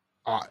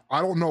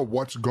 I don't know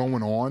what's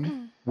going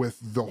on with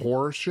the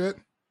horror shit,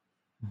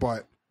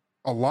 but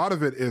a lot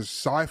of it is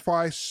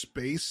sci-fi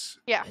space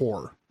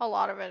horror. A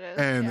lot of it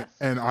is.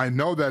 And I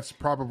know that's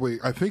probably,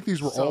 I think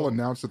these were all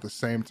announced at the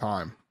same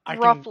time. I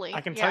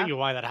can tell you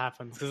why that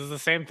happens, because it's the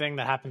same thing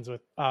that happens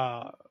with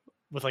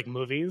like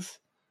movies,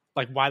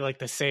 like why like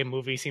the same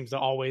movie seems to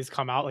always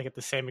come out like at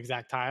the same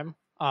exact time,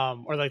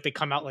 or like they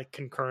come out like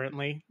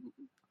concurrently.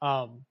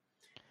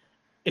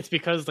 It's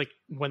because like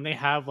when they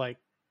have like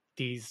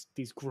these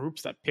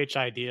groups that pitch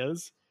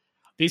ideas,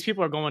 these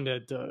people are going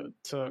to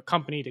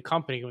company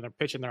when they're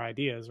pitching their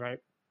ideas, right?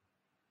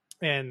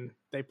 And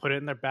they put it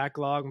in their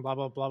backlog and blah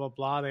blah blah blah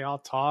blah. They all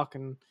talk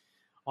and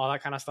all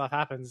that kind of stuff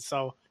happens.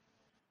 So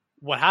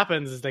what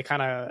happens is they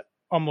kind of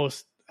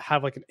almost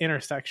have like an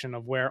intersection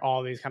of where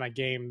all these kind of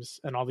games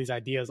and all these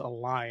ideas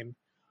align.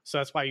 So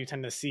that's why you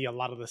tend to see a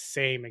lot of the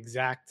same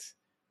exact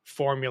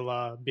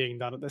formula being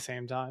done at the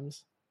same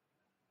times.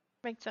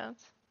 Makes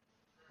sense.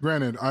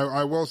 Granted,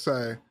 I will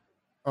say,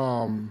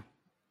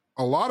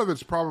 a lot of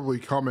it's probably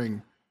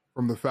coming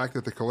from the fact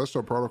that the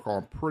Callisto Protocol,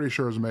 I'm pretty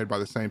sure, is made by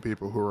the same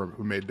people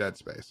who made Dead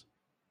Space.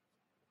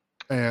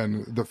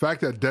 And the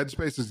fact that Dead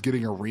Space is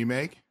getting a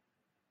remake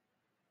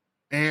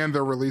and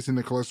they're releasing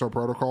the Callisto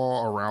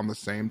Protocol around the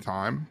same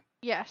time.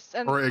 Yes.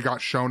 Or it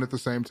got shown at the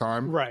same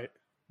time. Right.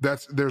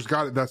 That's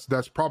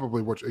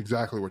probably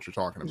exactly what you're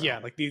talking about. Yeah,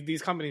 like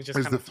these companies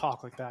just kind of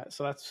talk like that.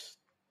 So that's.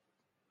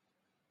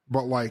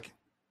 But like,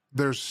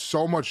 there's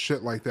so much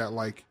shit like that.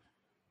 Like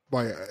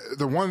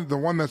the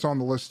one that's on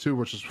the list too,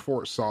 which is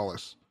Fort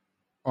Solace.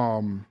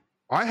 I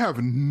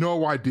have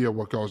no idea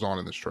what goes on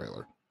in this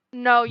trailer.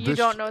 No, you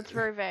don't know. It's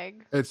very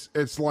vague.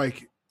 It's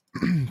like,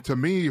 to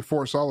me,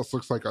 Fort Solace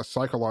looks like a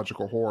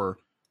psychological horror,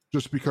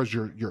 just because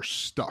you're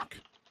stuck,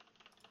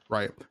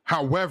 right?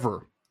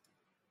 However,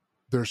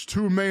 there's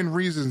two main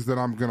reasons that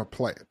I'm gonna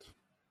play it.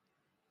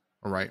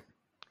 All right.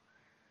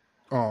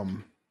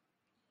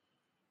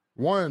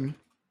 One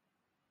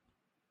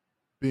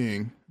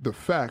being the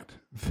fact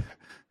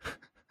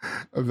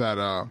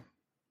that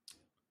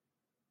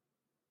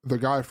the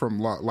guy from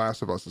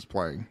Last of Us is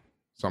playing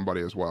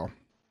somebody as well.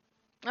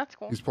 That's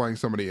cool. He's playing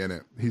somebody in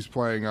it. He's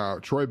playing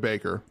Troy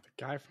Baker.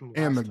 The guy from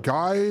the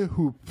guy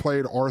who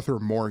played Arthur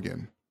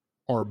Morgan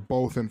are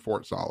both in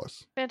Fort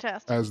Solace.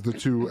 Fantastic. As the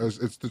two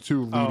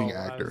leading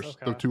actors,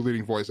 okay. the two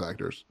leading voice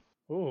actors.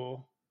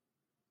 Ooh.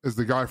 Is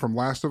the guy from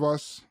Last of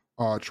Us,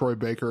 Troy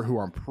Baker, who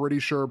I'm pretty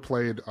sure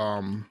played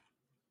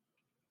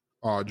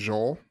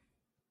Joel.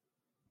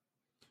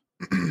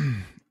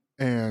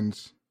 And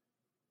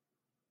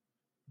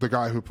the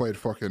guy who played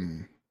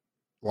fucking,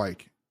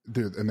 like,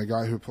 dude, and the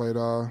guy who played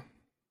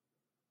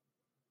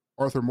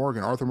Arthur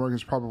Morgan. Arthur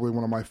Morgan's probably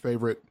one of my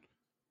favorite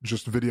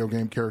just video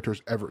game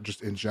characters ever,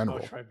 just in general.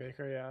 Oh, Troy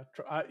Baker, yeah.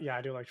 Yeah,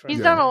 I do like Troy He's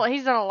Baker.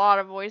 He's done a lot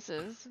of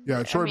voices.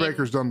 Yeah, Troy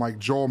Baker's done like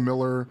Joel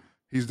Miller.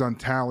 He's done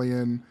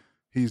Talion.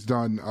 He's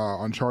done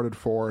Uncharted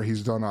 4.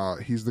 He's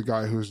done he's the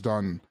guy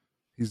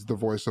he's the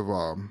voice of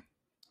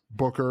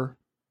Booker,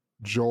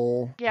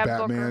 Joel,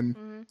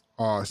 Batman.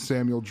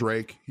 Samuel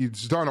Drake.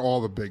 He's done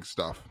all the big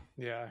stuff.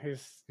 Yeah,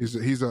 he's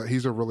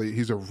a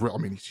real. I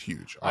mean, he's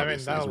huge. Obviously. I mean, that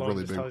he's alone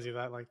really just big. tells you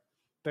that like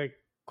the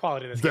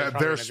quality of this that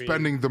they're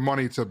spending the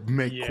money to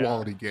make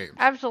quality games.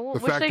 Absolutely.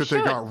 The fact that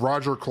they got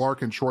Roger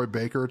Clark and Troy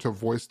Baker to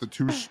voice the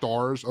two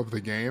stars of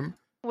the game,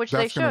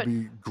 that's going to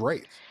be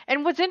great.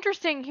 And what's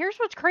interesting, here's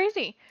what's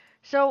crazy.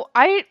 So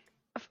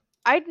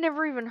I'd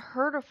never even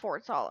heard of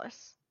Fort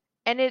Solace,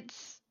 and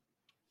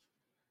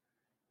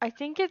I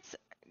think is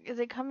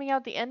it coming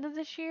out the end of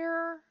this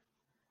year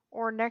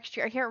or next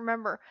year? I can't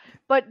remember.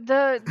 But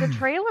the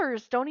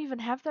trailers don't even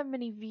have that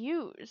many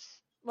views.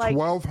 Like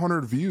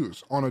 1,200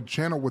 views on a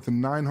channel with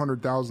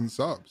 900,000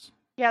 subs.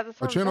 Yeah,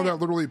 that's what a channel that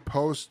literally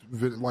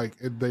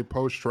they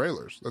post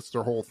trailers. That's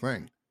their whole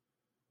thing.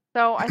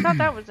 So I thought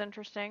that was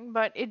interesting,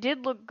 but it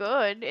did look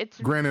good. It's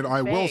granted, big.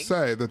 I will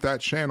say that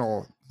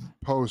channel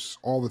posts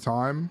all the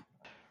time,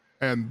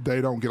 and they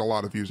don't get a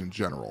lot of views in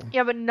general.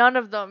 Yeah, but none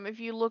of them, if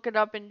you look it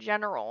up in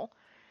general,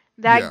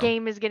 that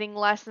game is getting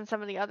less than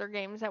some of the other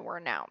games that were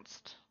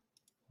announced.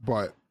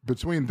 But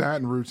between that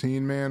and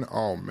Routine, man,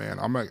 oh man,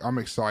 I'm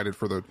excited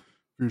for the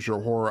future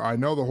of horror. I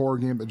know the horror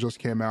game that just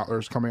came out, or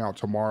is coming out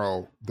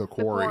tomorrow, The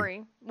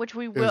Quarry, which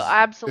we will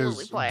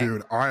absolutely play.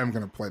 Dude, I am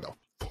gonna play the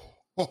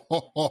out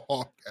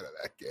of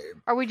that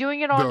game. Are we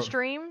doing it on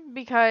stream?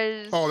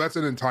 Because that's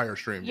an entire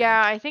stream.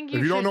 Yeah, I think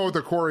if you don't know what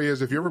The Quarry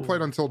is, if you ever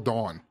played Until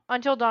Dawn.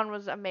 Until Dawn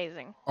was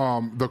amazing.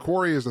 The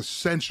Quarry is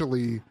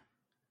essentially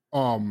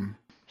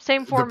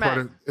same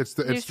format.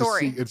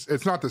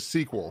 It's not the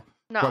sequel,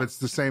 but it's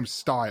the same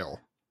style.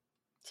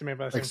 It's made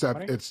by the same except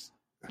company? It's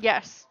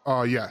yes.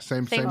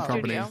 Same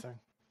company.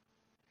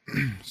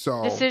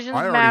 So decisions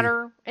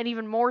matter, and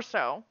even more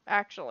so,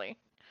 actually.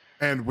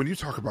 And when you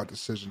talk about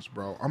decisions,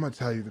 bro, I'm gonna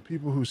tell you, the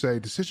people who say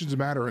decisions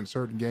matter in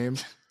certain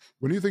games,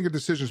 when you think of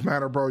decisions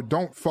matter, bro,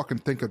 don't fucking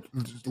think of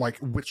like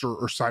Witcher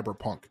or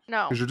Cyberpunk.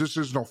 No, because your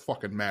decisions don't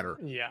fucking matter.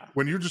 Yeah.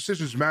 When your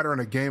decisions matter in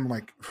a game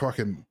like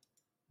fucking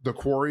The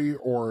Quarry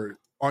or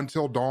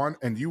Until Dawn,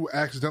 and you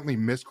accidentally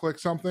misclick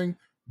something,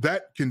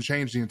 that can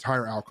change the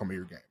entire outcome of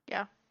your game.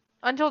 Yeah.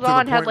 Until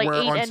Dawn had like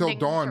 8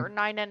 endings or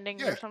 9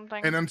 endings or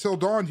something. And Until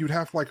Dawn, you'd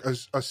have like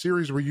a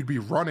series where you'd be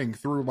running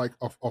through like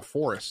a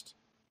forest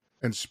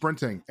and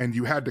sprinting, and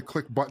you had to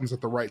click buttons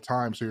at the right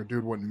time so your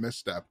dude wouldn't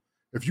misstep.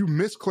 If you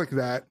misclick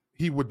that,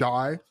 he would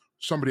die.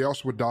 Somebody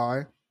else would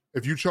die.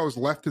 If you chose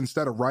left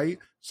instead of right,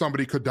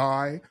 somebody could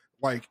die.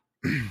 Like,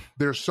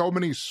 there's so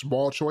many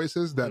small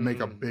choices that make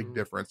a big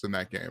difference in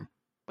that game.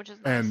 Which is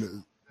nice.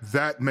 And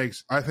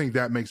I think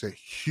that makes a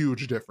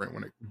huge difference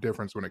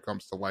when it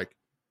comes to like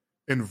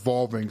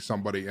involving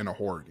somebody in a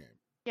horror game.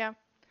 Yeah.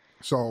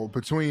 So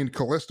between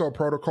Callisto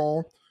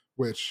Protocol,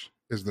 which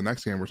is the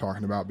next game we're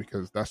talking about,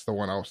 because that's the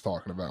one I was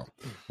talking about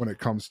when it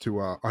comes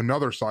to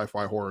another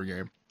sci-fi horror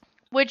game.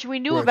 Which we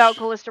knew about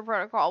Callisto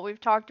Protocol.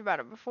 We've talked about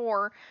it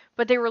before,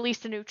 but they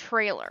released a new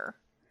trailer,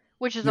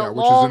 which is a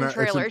long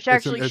trailer. It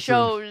actually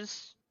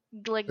shows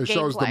gameplay.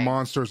 Shows the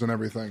monsters and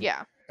everything.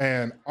 Yeah.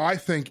 And I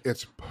think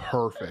it's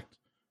perfect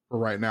for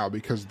right now,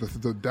 because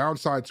the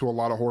downside to a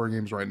lot of horror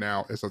games right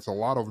now is it's a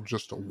lot of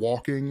just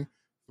walking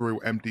through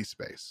empty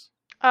space.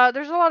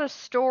 There's a lot of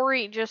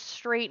story, just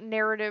straight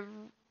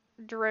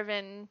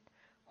narrative-driven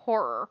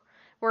horror,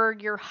 where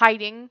you're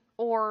hiding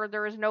or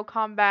there is no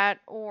combat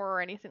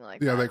or anything like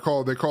that. Yeah, they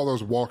call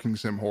those walking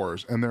sim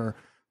horrors, and they're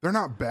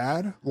not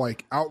bad.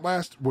 Like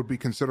Outlast would be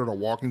considered a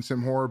walking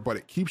sim horror, but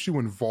it keeps you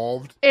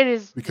involved. It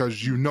is,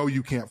 because you know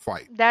you can't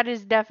fight. That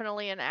is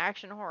definitely an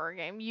action horror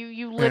game.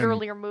 You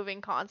literally are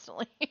moving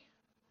constantly.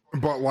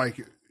 But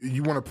like,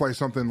 you want to play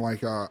something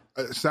like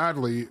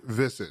sadly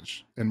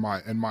Visage in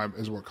my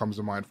is what comes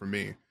to mind for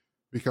me,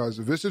 because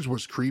Visage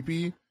was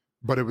creepy,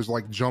 but it was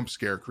like jump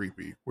scare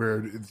creepy,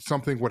 where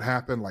something would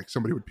happen, like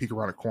somebody would peek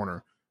around a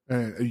corner,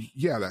 and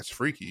that's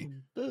freaky,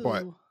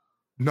 but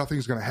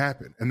nothing's going to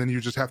happen, and then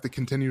you just have to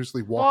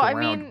continuously walk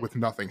around with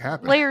nothing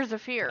happening. Layers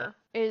of Fear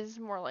is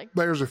more like...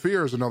 Layers of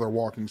Fear is another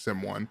walking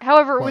sim one.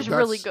 However, it was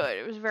really good.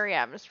 It was very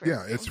atmospheric.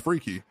 Yeah, it's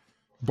freaky.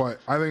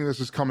 But I think this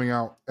is coming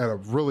out at a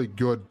really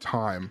good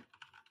time,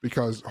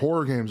 because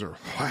horror games are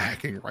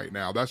lacking right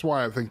now. That's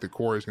why I think The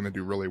Quarry is going to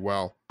do really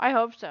well. I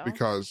hope so.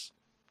 Because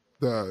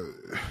the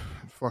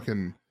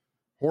fucking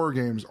horror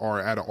games are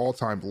at an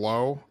all-time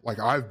low. Like,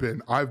 I've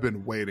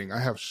been waiting. I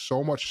have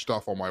so much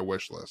stuff on my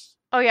wish list.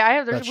 Oh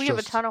yeah, we have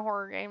a ton of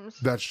horror games.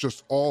 That's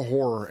just all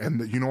horror,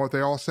 and you know what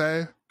they all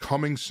say?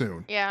 Coming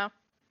soon. Yeah.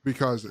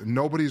 Because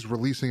nobody's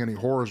releasing any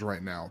horrors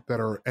right now that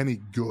are any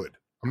good.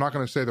 I'm not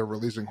going to say they're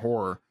releasing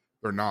horror.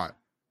 They're not.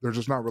 They're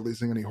just not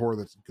releasing any horror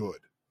that's good.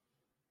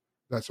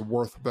 That's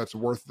worth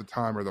the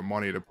time or the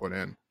money to put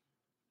in.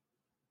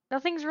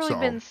 Nothing's really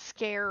been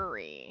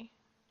scary.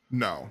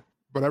 No.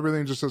 But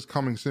everything just says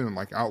coming soon.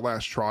 Like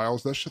Outlast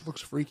Trials, that shit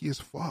looks freaky as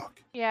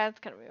fuck. Yeah, it's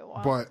gonna be a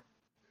while. But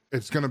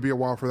it's gonna be a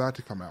while for that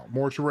to come out.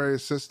 Mortuary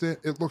Assistant,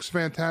 it looks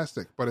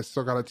fantastic, but it's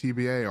still got a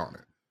TBA on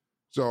it.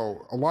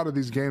 So a lot of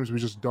these games we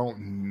just don't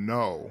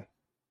know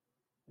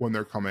when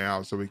they're coming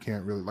out, so we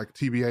can't really, like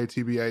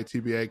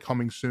TBA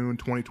coming soon,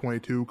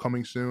 2022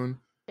 coming soon.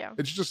 Yeah.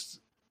 It's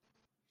just,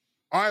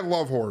 I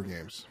love horror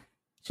games.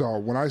 So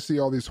when I see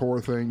all these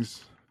horror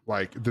things,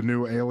 like the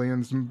new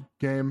Aliens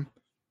game,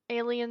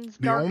 Aliens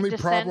the Dark only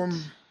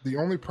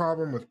Descent.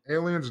 problem with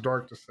Aliens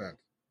Dark Descent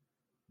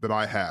that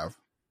I have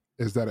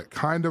is that it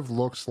kind of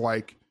looks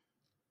like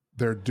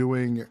they're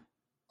doing it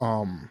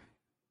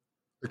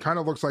kind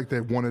of looks like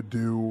they want to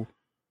do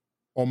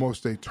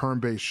almost a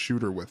turn-based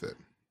shooter with it.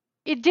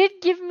 It did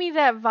give me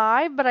that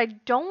vibe, but I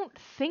don't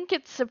think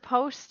it's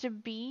supposed to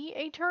be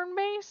a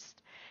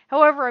turn-based.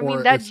 However, I mean,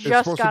 Or that it's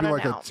just supposed to got be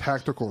like a announced.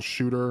 tactical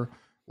shooter.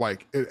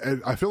 Like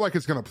I feel like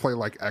it's going to play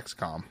like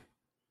XCOM.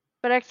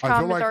 But I XCOM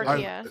feel is like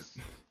RTS.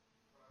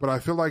 but I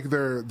feel like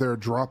they're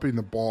dropping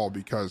the ball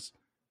because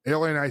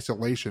Alien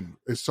Isolation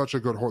is such a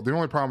good horror. The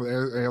only problem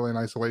with Alien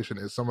Isolation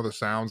is some of the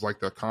sounds, like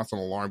the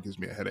constant alarm, gives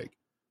me a headache.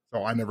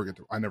 So I never got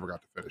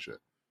to finish it.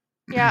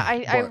 Yeah,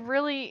 I But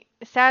really,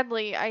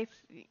 sadly,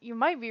 you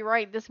might be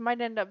right. This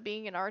might end up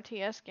being an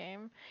RTS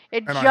game.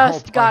 It and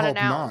just I got hope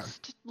not.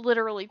 announced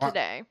literally I,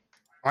 today.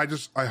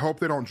 I hope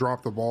they don't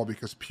drop the ball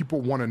because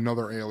people want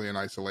another Alien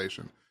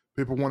Isolation.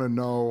 People want to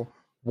know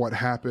what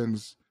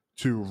happens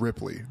to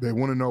Ripley. They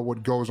want to know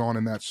what goes on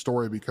in that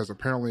story because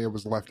apparently it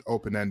was left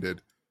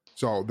open-ended.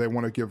 So they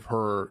want to give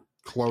her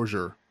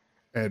closure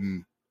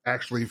and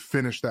actually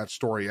finish that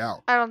story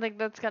out. I don't think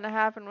that's gonna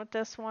happen with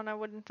this one. I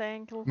wouldn't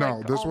think.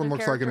 No, this all one new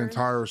looks like an characters.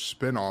 entire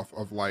spin-off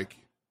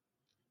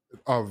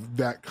of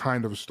that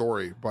kind of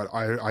story, but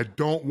I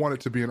don't want it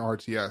to be an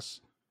RTS.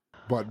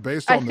 But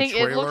based on I think the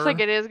trailer, it looks like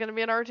it is gonna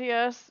be an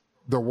RTS.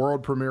 the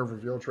world premiere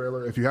reveal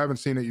trailer, if you haven't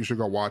seen it, you should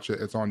go watch it.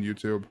 It's on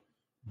YouTube.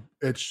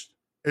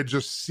 It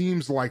just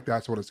seems like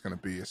that's what it's going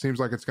to be. It seems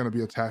like it's going to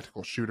be a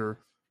tactical shooter,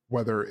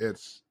 whether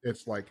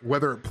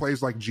whether it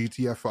plays like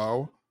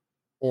GTFO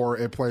or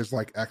it plays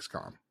like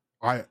XCOM.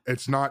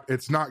 It's not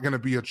going to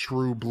be a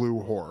true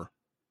blue horror.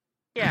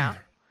 Yeah.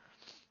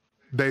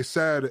 They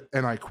said,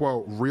 and I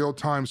quote,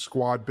 real-time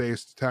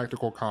squad-based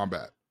tactical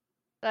combat.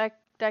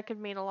 That could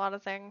mean a lot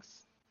of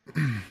things.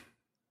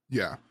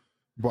 Yeah.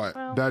 But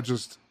Well.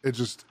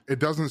 it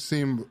doesn't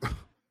seem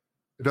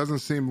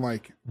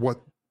like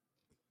what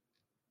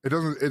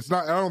it's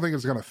not. I don't think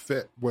it's going to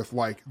fit with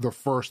like the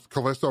first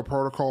Callisto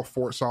Protocol,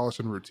 Fort Solace,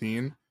 and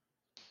Routine.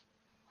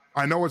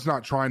 I know it's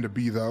not trying to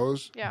be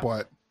those, Yeah.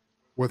 but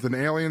with an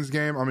Aliens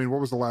game, I mean,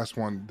 what was the last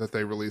one that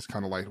they released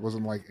kind of like? It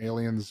wasn't like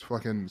Aliens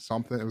fucking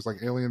something. It was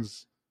like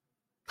Aliens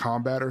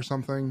Combat or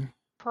something.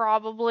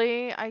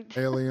 Probably.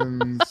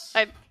 Aliens.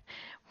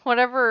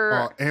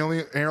 Whatever.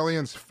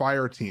 Aliens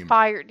Fire Team.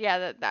 Fired.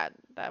 Yeah,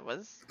 that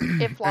was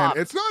it flopped.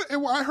 And it's not.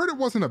 I heard it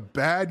wasn't a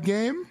bad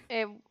game.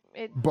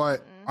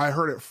 But I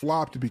heard it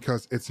flopped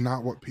because it's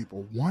not what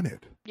people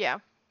wanted. Yeah.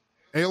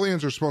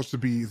 Aliens are supposed to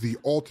be the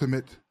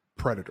ultimate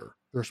predator.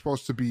 They're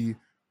supposed to be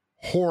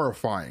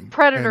horrifying.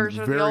 Predators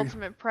are the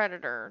ultimate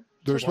predator.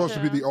 They're supposed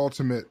to be the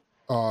ultimate.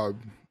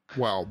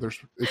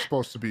 It's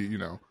supposed to be.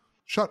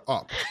 Shut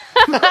up.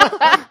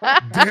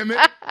 Damn it!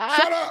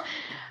 Shut up.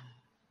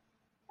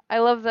 I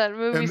love that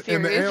movie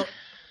series.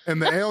 In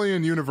the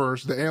Alien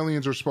universe, the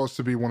aliens are supposed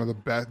to be one of the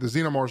best. The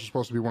Xenomorphs are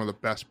supposed to be one of the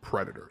best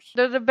predators.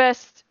 They're the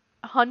best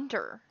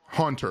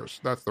hunters.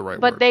 That's the right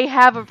word. But they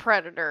have a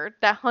predator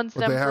that hunts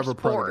them for sport.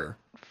 Predator.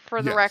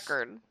 For the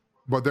record.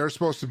 But they're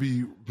supposed to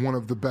be one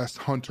of the best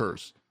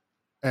hunters.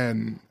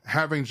 And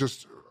having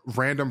just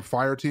random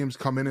fire teams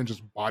come in and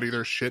just body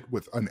their shit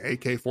with an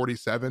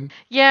AK-47.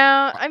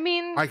 Yeah, I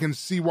mean... I can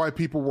see why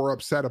people were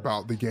upset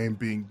about the game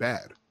being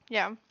bad.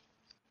 Yeah.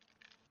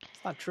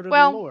 It's not true to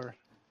the lore.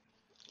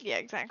 Yeah,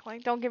 exactly.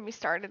 Don't get me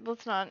started.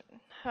 Let's not...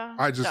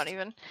 don't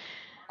even...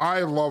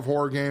 I love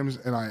horror games,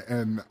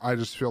 and I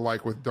just feel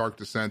like with Dark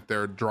Descent,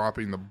 they're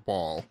dropping the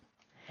ball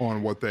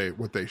on what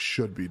they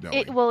should be doing.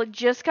 It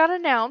just got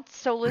announced,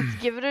 so let's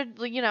give it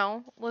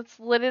let's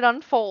let it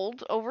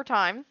unfold over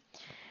time.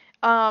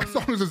 As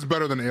long as it's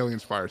better than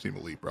Aliens Fireteam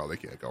Elite, bro, they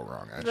can't go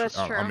wrong. Actually,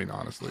 that's true. I mean,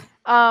 honestly.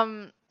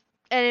 And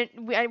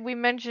we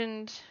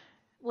mentioned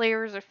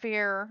Layers of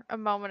Fear a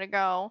moment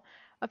ago.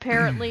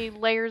 Apparently,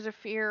 Layers of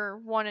Fear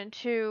 1 and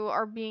 2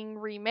 are being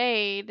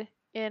remade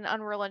in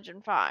Unreal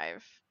Engine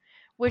 5.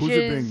 Who's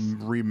it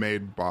being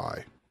remade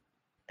by?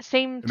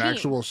 Same team. An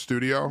actual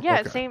studio?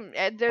 Yeah, okay. Same.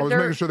 I was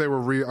making sure they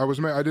were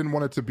I didn't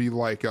want it to be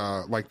like the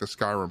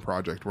Skyrim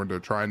project where they're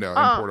trying to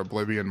import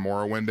Oblivion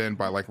Morrowind in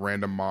by like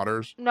random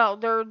modders. No,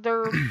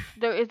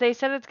 they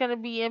said it's going to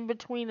be in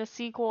between a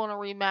sequel and a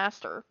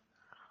remaster.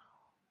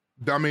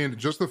 I mean,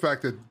 just the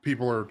fact that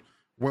people are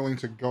willing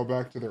to go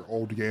back to their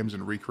old games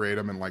and recreate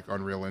them in like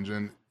Unreal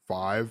Engine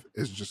 5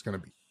 is just going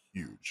to be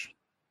huge.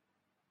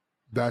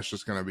 That's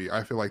just going to be,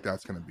 I feel like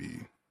that's going to be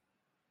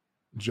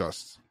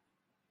just,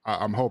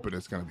 I'm hoping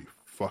it's going to be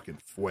fucking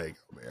fuego,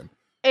 man.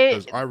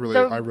 Because I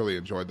really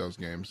enjoyed those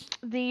games.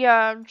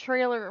 The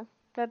trailer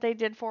that they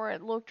did for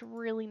it looked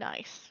really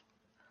nice.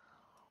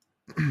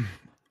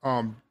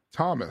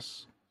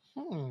 Thomas,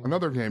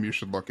 another game you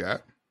should look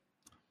at,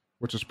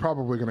 which is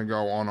probably going to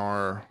go on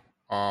our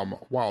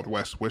Wild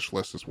West wish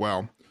list as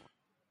well,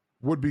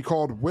 would be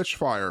called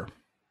Witchfire.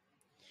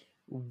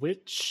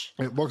 Which?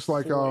 It looks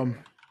like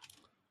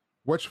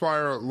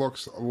Witchfire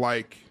looks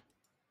like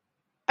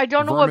I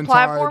don't know what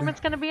platform Vermintide. it's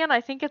going to be on.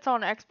 I think it's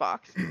on Xbox.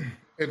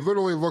 It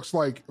literally looks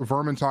like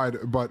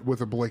Vermintide, but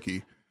with a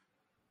blicky.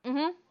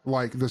 Mhm.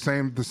 Like the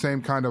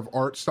same kind of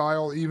art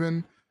style,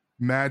 even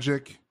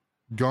magic,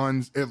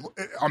 guns.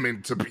 I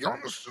mean, to be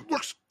honest,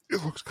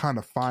 it looks kind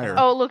of fire.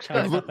 Oh, it looks Can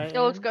I good. put that It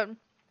looks in? good.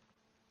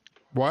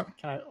 What?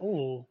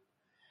 Ooh.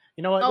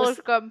 You know what? It This,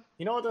 looks good.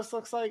 you know what this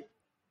looks like?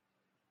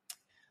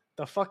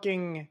 The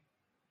fucking.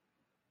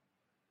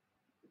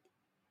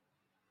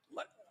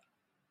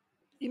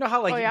 You know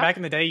how, like, Oh, yeah? back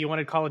in the day, you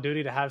wanted Call of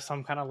Duty to have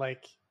some kind of,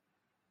 like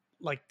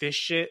this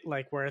shit,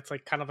 like, where it's,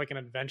 like, kind of like an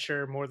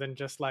adventure more than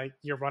just, like,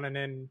 you're running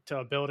into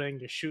a building,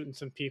 you're shooting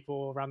some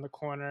people around the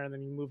corner, and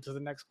then you move to the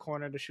next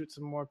corner to shoot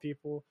some more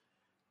people.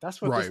 That's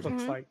what this Right.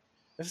 looks Mhm. like.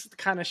 This is the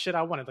kind of shit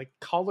I wanted. Like,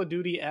 Call of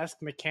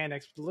Duty-esque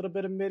mechanics with a little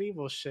bit of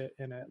medieval shit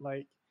in it.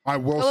 Like, I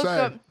It will looks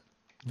say, good.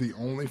 the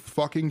only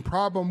fucking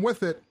problem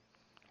with it,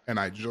 and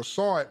I just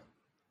saw it,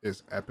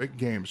 is Epic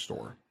Game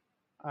Store.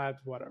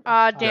 whatever.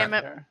 Damn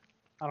it.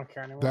 I don't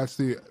care anymore. That's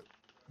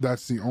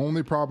the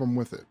only problem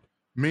with it.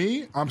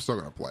 Me, I'm still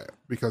gonna play it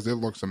because it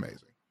looks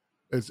amazing.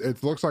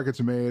 It looks like it's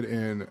made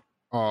in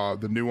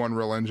the new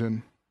Unreal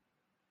Engine.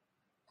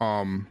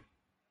 And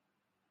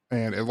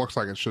it looks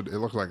like it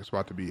looks like it's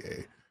about to be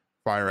a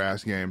fire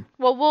ass game.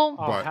 Well,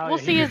 But- hell we'll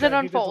yeah. see He as did it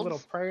that- He did the unfolds. little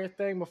prayer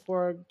thing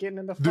before getting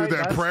in the fight. Dude, that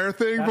That's- prayer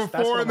thing that's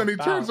before, what and then he I'm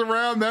turns about.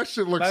 around. That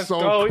shit looks Let's so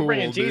go. cool, We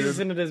bringing dude. Jesus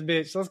into this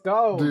bitch. Let's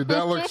go. Dude,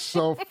 that looks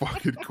so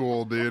fucking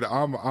cool, dude.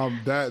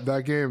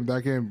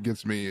 That game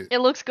gets me.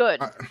 It looks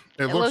good.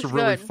 It looks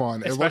really good.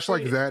 fun. It looks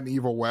like Especially- that and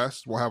Evil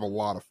West will have a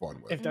lot of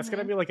fun with. If that's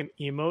gonna be like an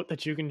emote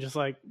that you can just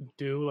like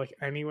do like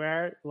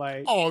anywhere,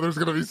 like Oh, there's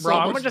gonna be so bro,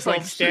 much I'm gonna just dumb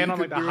like shit stand you on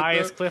like can the do with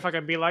highest that. cliff I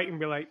can be like and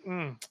be like,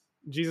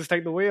 Jesus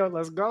take the wheel,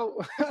 let's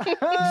go.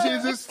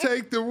 Jesus,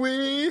 take the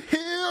wheel.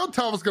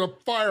 Thomas gonna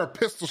fire a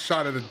pistol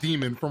shot at a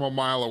demon from a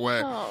mile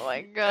away. Oh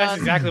my That's god.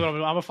 exactly what I'm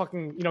doing. I'm a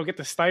fucking get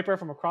the sniper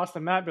from across the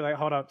map, be like,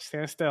 hold up,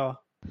 stand still.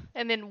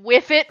 And then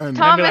whiff it, And-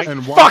 Thomas. And be like,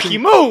 And fuck watching- you,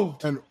 move!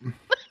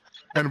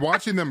 And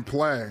watching them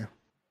play,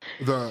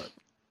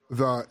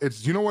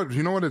 it's you know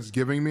what it's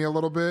giving me a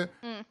little bit.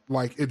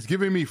 Like it's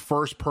giving me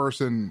first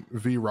person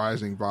V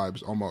Rising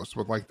vibes almost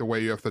with like the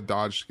way you have to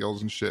dodge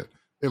skills and shit.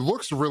 It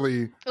looks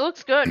really. It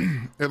looks good.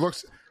 It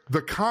looks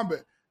the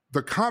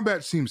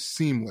combat seems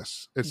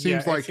seamless. It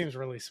seems like it seems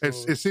really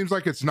smooth. it seems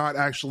like it's not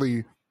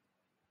actually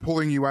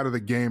pulling you out of the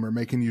game or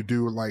making you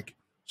do like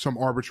some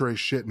arbitrary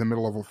shit in the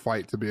middle of a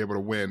fight to be able to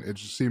win. It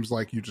just seems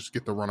like you just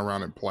get to run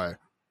around and play.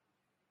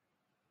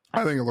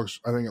 I think it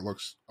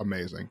looks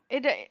amazing.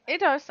 It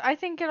does. I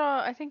think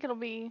it'll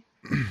be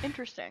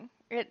interesting.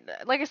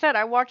 Like I said,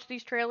 I watched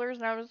these trailers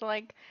and I was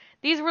like,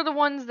 these were the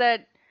ones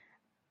that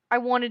I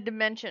wanted to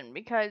mention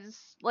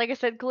because, like I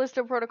said,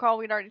 Callisto Protocol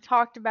we'd already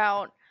talked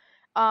about.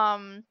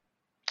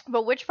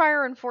 But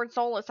Witchfire and Fort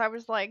Solis, I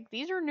was like,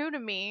 these are new to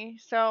me,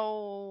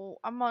 so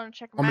I'm gonna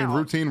check them out. I mean,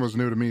 Routine was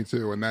new to me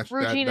too, and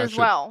Routine that as shit,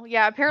 well.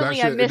 Yeah, apparently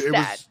that I shit, missed it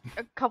that was,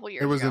 a couple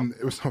years it was ago.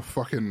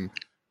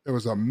 it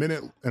was a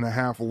minute and a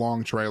half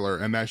long trailer,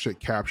 and that shit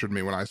captured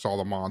me when I saw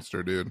the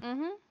monster, dude.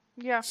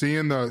 Yeah.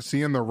 Seeing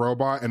the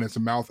robot and its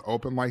mouth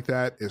open like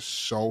that is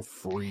so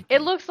freaky.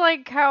 It looks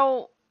like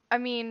how, I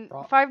mean,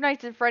 Five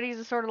Nights at Freddy's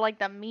is sort of like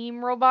the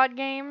meme robot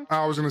game.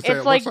 I was gonna say It's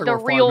it like looks the what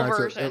Five real Nights at-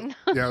 version.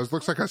 yeah, it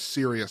looks like a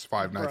serious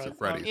Five Nights at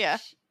Freddy's. Yeah.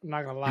 I'm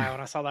not gonna lie,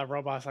 when I saw that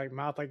robot's like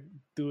mouth like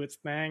do its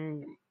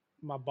thing,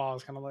 my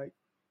balls kind of like.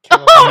 Oh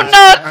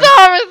no,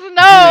 Thomas,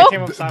 no!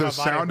 Came upside The my body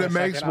sound for a it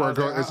makes second. where I it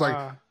was goes, it's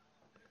like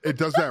it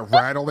does that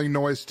rattling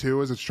noise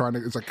too as it's trying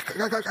to, it's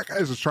like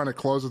as it's trying to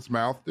close its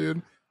mouth,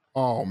 dude.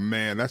 Oh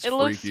man, that's It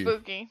looks freaky.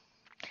 spooky.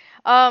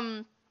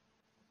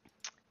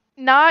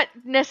 Not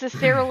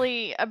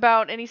necessarily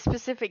about any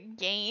specific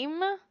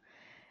game,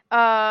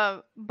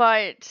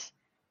 but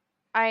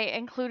I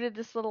included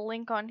this little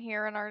link on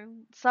here in our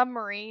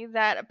summary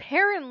that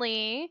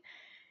apparently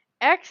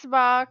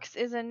Xbox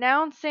is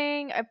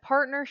announcing a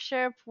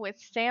partnership with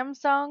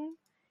Samsung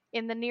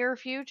in the near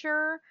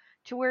future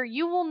to where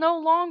you will no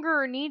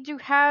longer need to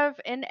have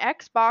an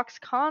Xbox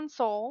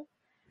console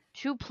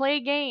to play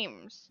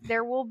games.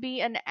 There will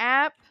be an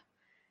app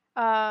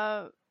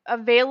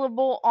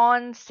available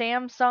on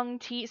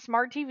Samsung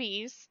smart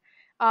TVs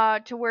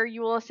to where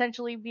you will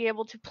essentially be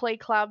able to play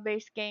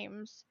cloud-based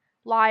games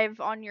live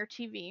on your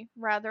TV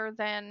rather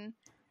than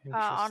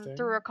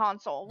through a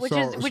console, which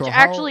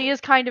actually is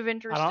kind of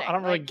interesting. I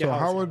don't really get So how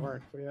how it's would- gonna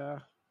work, but yeah.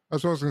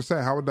 That's what I was gonna say.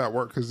 How would that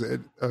work? Because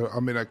I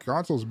mean, a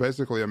console is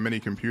basically a mini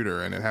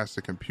computer, and it has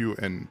to compute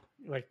and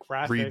Like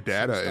graphics, read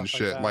data stuff and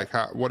shit. that. Like,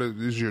 how? What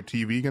is your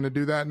TV gonna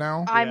do that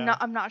now?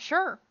 I'm not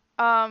sure.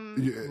 I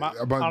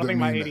don't think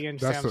my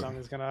 80-inch Samsung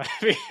is gonna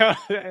be.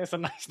 It's a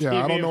nice TV.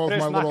 Yeah, I don't know but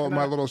if it's not my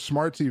gonna- little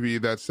smart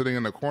TV that's sitting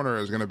in the corner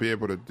is gonna be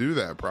able to do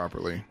that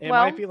properly. It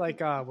Well- might be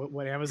like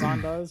what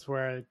Amazon does,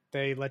 where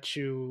they let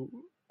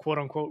you quote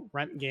unquote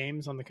rent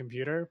games on the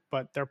computer,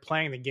 but they're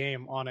playing the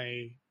game on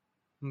a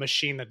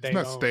machine that they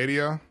Isn't that own.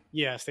 Stadia?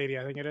 Yeah,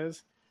 Stadia, I think it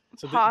is.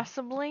 So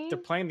Possibly. they're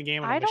playing the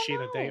game on I a don't machine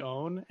that they know.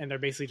 own, and they're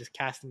basically just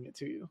casting it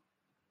to you.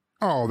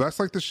 Oh, that's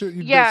like the shit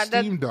Yeah,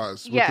 that Steam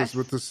does with yes.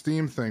 with the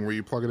Steam thing where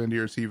you plug it into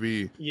your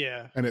TV.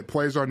 Yeah. And it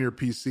plays on your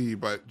PC,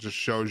 but just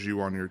shows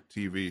you on your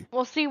TV.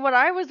 Well, see, what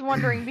I was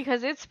wondering,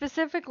 because it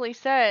specifically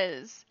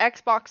says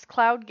Xbox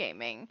Cloud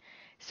Gaming,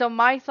 so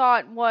my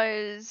thought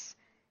was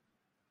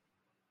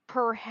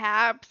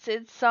perhaps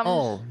it's some.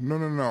 Oh,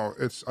 no.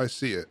 I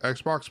see it.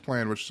 Xbox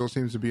plan, which still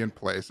seems to be in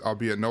place,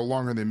 albeit no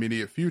longer in the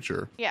immediate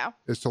future, Yeah.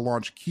 is to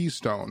launch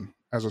Keystone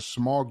as a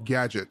small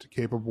gadget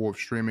capable of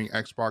streaming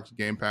Xbox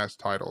Game Pass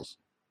titles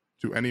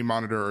to any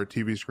monitor or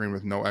TV screen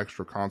with no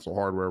extra console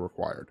hardware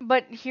required.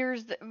 But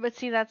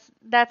see, that's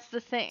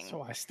the thing.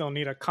 So I still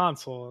need a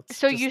console. It's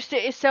So just,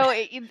 it's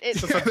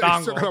it's just a They're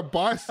gonna dongle.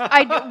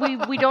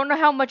 buy we don't know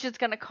how much it's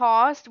gonna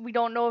cost. We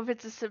don't know if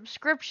it's a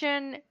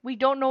subscription. We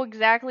don't know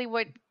exactly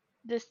what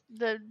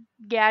the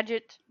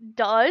gadget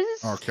does.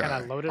 Okay. Can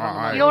I load it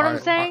on You know what I'm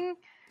saying?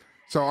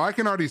 So I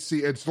can already see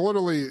it's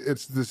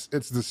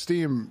the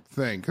Steam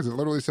thing, because it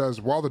literally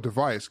says, while the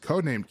device,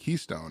 codenamed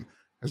Keystone,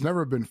 has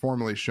never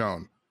formally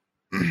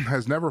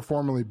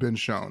been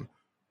shown.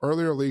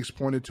 Earlier leaks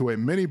pointed to a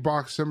mini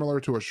box similar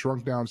to a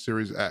shrunk down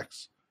Series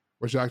X,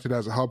 which acted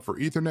as a hub for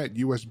Ethernet,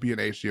 USB, and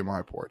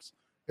HDMI ports.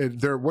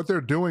 What they're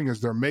doing is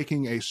they're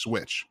making a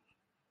switch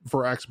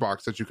for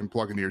Xbox that you can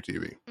plug into your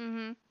TV.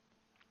 Mm-hmm.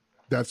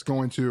 That's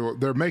going to.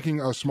 They're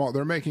making a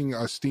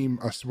Steam.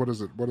 What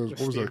is it? What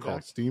was it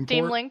called? Steam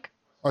Steam port? Link.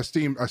 A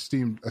Steam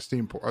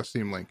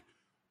Link.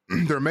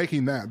 They're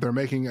making that. They're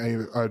making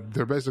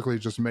they're basically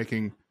just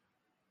making.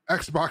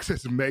 Xbox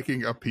is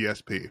making a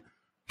PSP.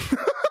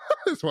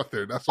 That's what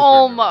they're doing.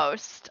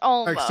 Almost.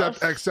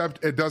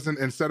 Except it doesn't.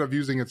 Instead of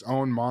using its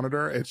own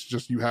monitor, it's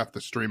just you have to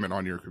stream it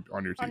on your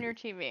TV. On your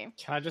TV.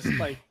 Can I just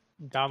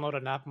download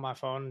an app on my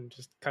phone and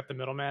just cut the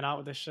middleman out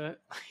with this shit?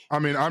 I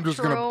mean, I'm just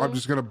True.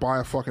 gonna buy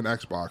a fucking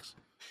Xbox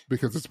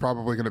because it's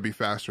probably gonna be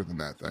faster than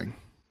that thing.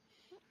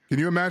 Can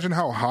you imagine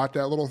how hot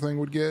that little thing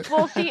would get?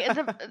 Well, see,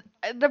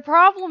 the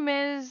problem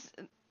is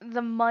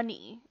the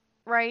money,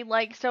 right?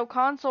 Like, so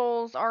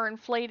consoles are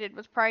inflated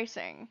with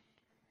pricing.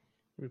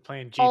 We're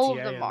playing GTA. All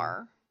of them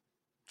are.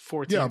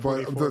 14, Yeah,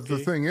 but 44p. the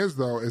thing is,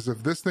 though, is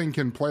if this thing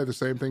can play the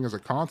same thing as a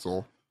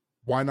console,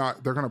 why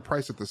not? They're going to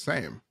price it the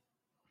same.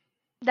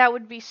 That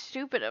would be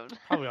stupid of them.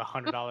 Probably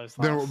 $100 less.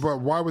 Then,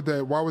 but why would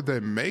they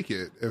make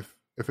it if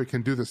it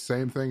can do the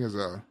same thing as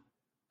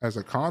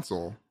a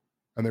console,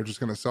 and they're just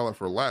going to sell it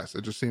for less?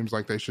 It just seems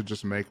like they should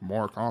just make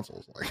more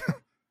consoles. Like,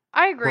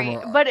 I agree,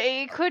 but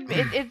it could be.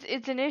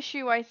 It's an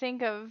issue, I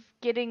think, of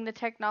getting the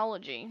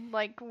technology.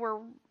 Like,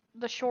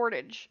 the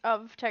shortage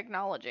of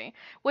technology,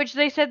 which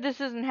they said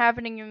this isn't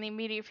happening in the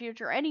immediate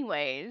future,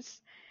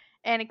 anyways,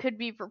 and it could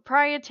be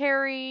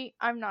proprietary.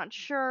 I'm not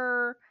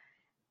sure.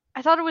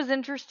 I thought it was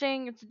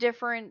interesting. It's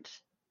different.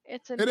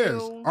 It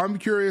is. I'm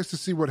curious to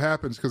see what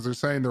happens because they're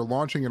saying they're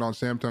launching it on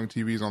Samsung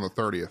TVs on the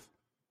 30th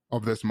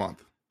of this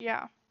month.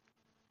 Yeah.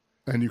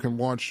 And you can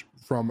launch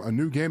from a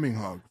new gaming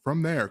hub.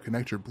 From there,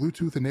 connect your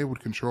Bluetooth-enabled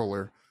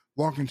controller,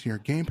 log into your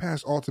Game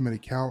Pass Ultimate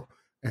account,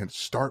 and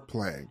start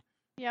playing.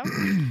 Yep.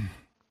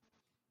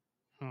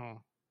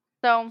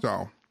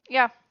 So,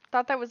 yeah,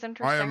 thought that was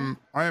interesting.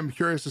 I am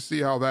curious to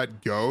see how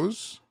that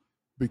goes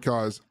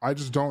because I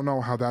just don't know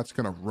how that's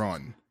going to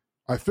run.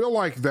 I feel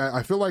like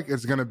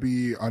it's going to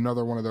be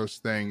another one of those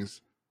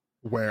things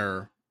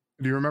where,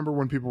 do you remember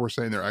when people were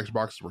saying their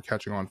Xboxes were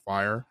catching on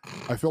fire?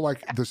 I feel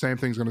like the same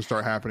thing's going to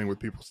start happening with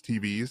people's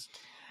TVs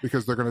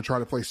because they're going to try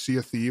to play Sea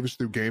of Thieves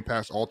through Game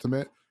Pass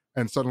Ultimate,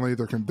 and suddenly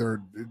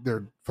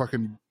they're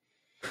fucking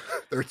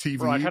their TV.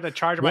 Bro, I tried to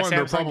charge my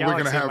Samsung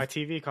Galaxy and my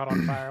TV caught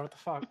on fire. What the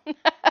fuck?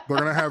 They're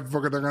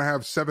gonna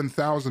have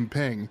 7,000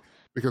 ping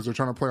because they're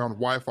trying to play on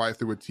Wi-Fi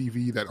through a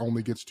TV that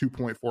only gets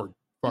 2.4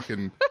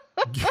 fucking.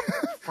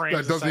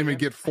 That doesn't even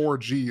get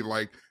 4G.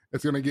 Like,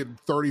 it's gonna get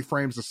 30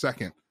 frames a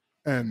second,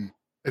 and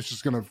it's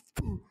just gonna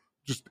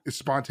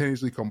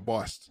spontaneously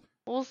combust.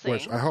 We'll see.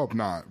 Which I hope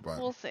not, but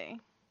we'll see.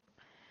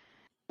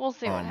 We'll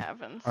see what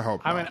happens. I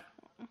hope. Not. I mean,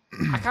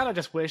 I kind of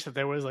just wish that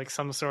there was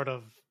some sort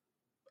of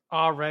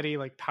already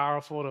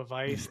powerful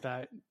device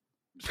that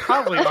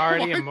probably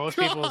already in most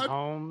people's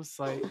homes,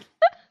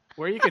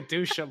 where you could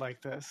do shit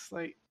like this.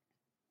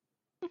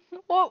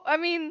 Well, I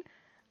mean,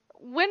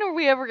 when are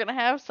we ever gonna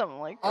have something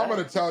like that? I'm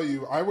gonna tell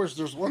you, I wish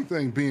there's one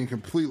thing, being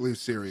completely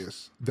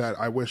serious, that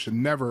I wish it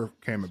never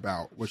came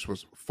about, which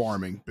was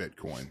farming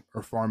Bitcoin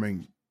or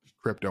farming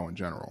crypto in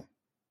general.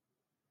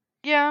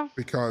 Yeah.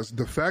 Because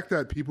the fact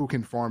that people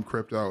can farm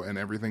crypto and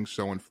everything's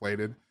so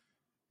inflated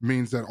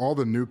means that all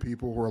the new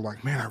people who are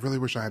like, man, I really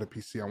wish I had a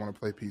PC. I want to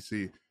play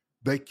PC.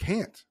 They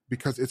can't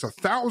because it's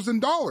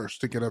 $1,000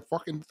 to get a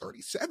fucking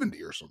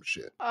 3070 or some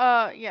shit.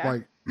 Yeah.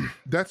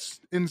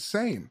 That's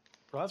insane.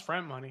 Bro, that's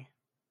rent money.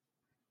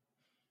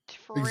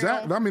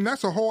 Exactly. I mean,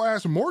 that's a whole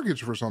ass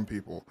mortgage for some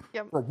people.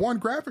 Yep. For one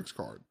graphics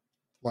card.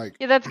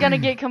 Yeah, that's gonna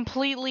get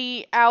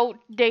completely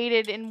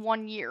outdated in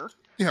 1 year.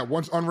 Yeah,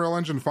 once Unreal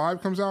Engine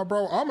 5 comes out,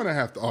 bro, I'm gonna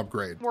have to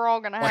upgrade. We're all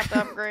gonna have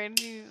to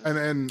upgrade.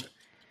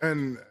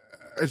 And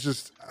it's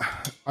just,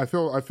 I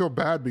feel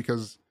bad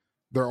because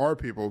there are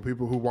people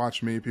who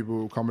watch me, people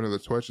who come into the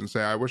Twitch and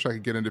say, I wish I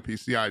could get into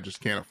PC, I just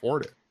can't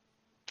afford it.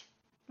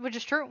 Which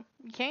is true.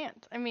 You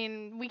can't. I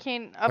mean, we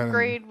can't And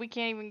upgrade. We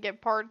can't even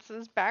get parts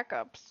as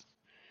backups.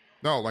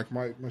 no, like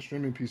my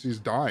streaming PC is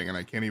dying, and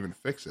I can't even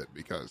fix it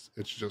because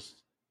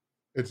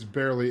it's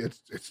barely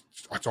it's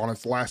on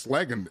its last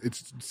leg, and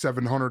it's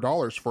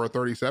 $700 for a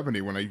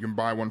 3070 when you can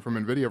buy one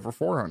from Nvidia for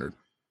 $400.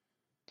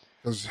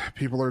 Because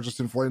people are just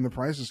inflating the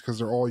prices because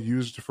they're all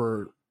used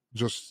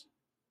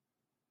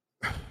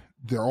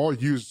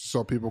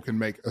so people can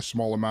make a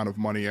small amount of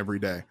money every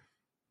day.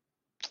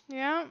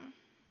 Yeah.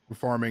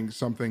 Farming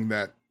something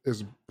that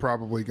is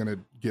probably going to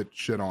get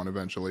shit on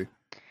eventually.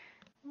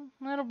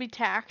 It'll be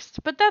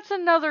taxed, but that's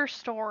another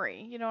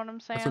story. You know what I'm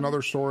saying? It's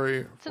another story.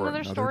 It's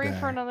another story day.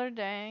 for another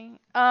day.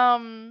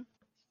 One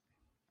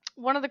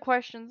of the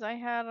questions I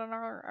had on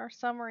our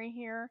summary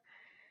here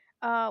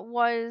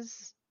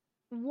was,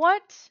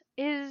 what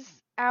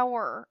is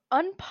our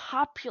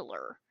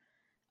unpopular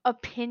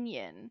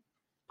opinion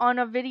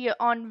on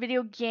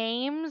video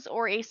games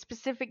or a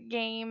specific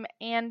game,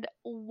 and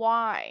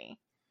why?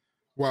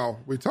 Well,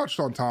 we touched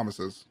on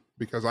Thomas's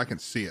because I can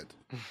see it,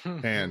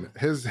 and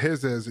his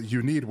is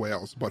you need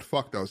whales, but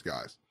fuck those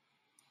guys.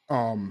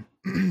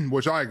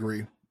 Which I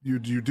agree. You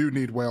do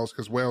need whales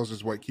because whales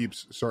is what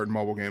keeps certain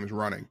mobile games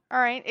running. All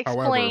right,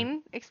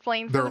 explain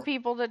for the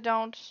people that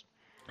don't.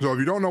 So if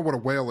you don't know what a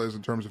whale is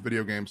in terms of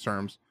video games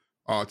terms,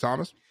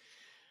 Thomas.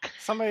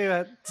 Somebody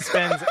that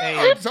spends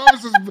a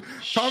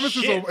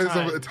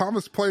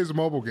Thomas plays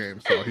mobile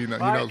games, so he knows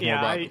more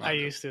about it. I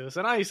used to.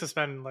 So I used to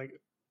spend like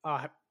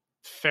a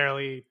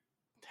fairly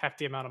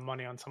hefty amount of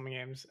money on some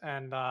games,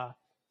 and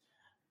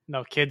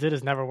no, kids, it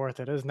is never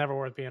worth it. It is never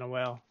worth being a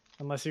whale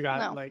unless you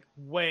got like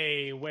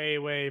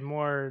way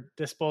more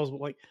disposable.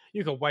 Like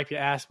you could wipe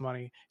your ass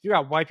money. If you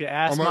got wipe your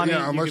ass money,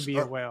 you could be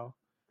a whale.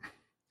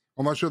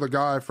 Unless you're the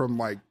guy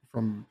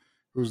from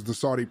who's the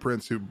Saudi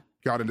prince who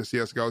got into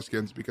CSGO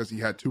skins because he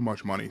had too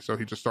much money, so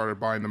he just started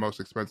buying the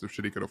most expensive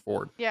shit he could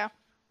afford. Yeah.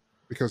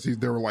 Because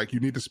they were like, you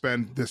need to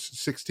spend this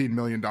 $16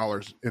 million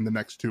in the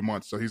next 2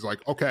 months. So he's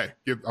like, okay,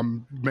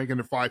 I'm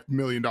making a $5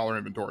 million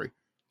inventory.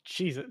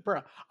 Jesus,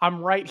 bro, I'm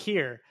right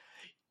here.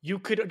 You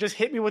could just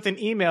hit me with an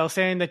email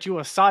saying that you're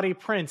a Saudi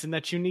prince and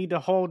that you need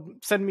to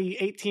send me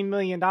 $18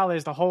 million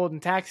to hold in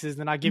taxes,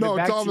 and I give it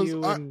back to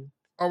you.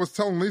 I was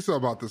telling Lisa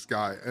about this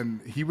guy,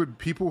 and he would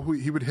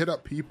hit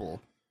up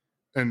people,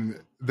 and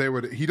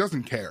he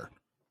doesn't care.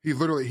 He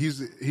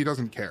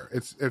doesn't care.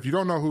 It's, if you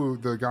don't know who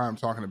the guy I'm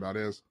talking about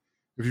is,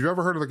 if you've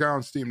ever heard of the guy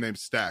on Steam named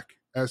Stack,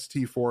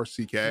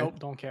 ST4CK. Nope,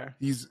 don't care.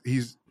 He's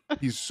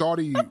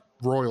Saudi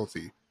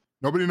royalty.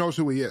 Nobody knows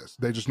who he is.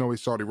 They just know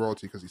he's Saudi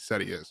royalty because he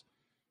said he is.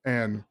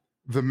 And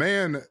the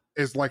man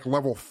is like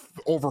level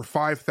over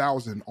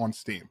 5,000 on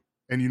Steam.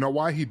 And you know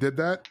why he did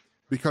that?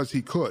 Because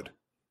he could.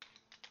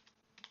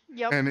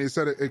 Yep. And he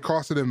said it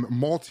costed him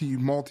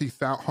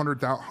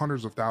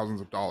hundreds of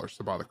thousands of dollars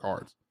to buy the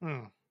cards.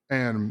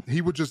 And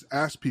he would just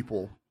ask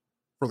people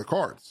for the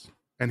cards,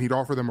 and he'd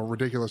offer them a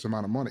ridiculous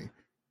amount of money.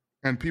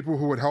 And people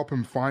who would help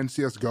him find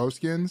CSGO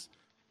skins,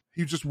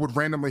 he just would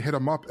randomly hit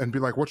them up and be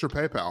like, what's your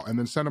PayPal? And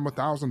then send him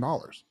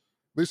 $1,000.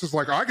 Lisa's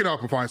like, I can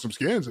help him find some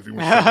skins if he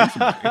wants to send me some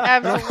money.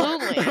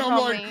 Absolutely. And I'm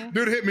like,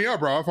 dude, hit me up,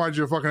 bro. I'll find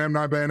you a fucking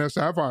M9 Bayonet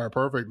Sapphire.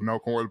 Perfect.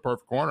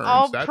 Perfect corner.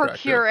 I'll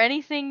procure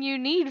anything you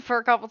need for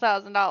a couple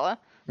 $1,000.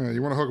 Yeah,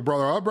 you want to hook a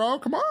brother up, bro?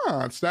 Come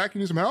on. Stack,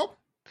 you need some help?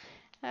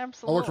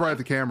 Absolutely. I looked right at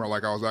the camera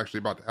like I was actually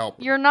about to help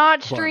him. You're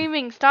not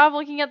streaming. Stop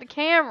looking at the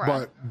camera.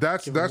 But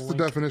that's the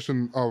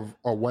definition of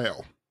a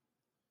whale.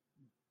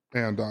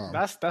 And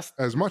that's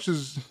as much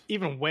as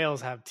even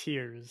whales have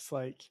tears.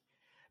 Like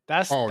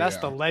that's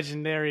the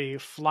legendary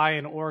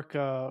flying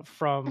orca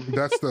from.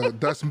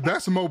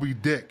 That's Moby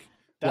Dick.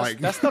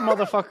 That's the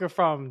motherfucker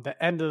from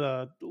the end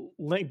of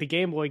the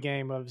Game Boy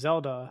game of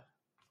Zelda.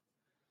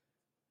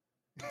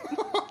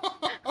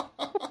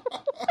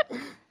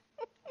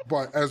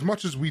 But as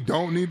much as we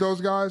don't need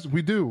those guys,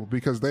 we do,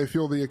 because they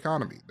fuel the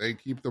economy. They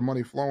keep the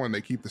money flowing.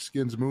 They keep the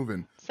skins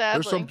moving. Sadly.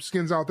 There's some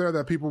skins out there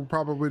that people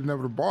probably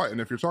never bought.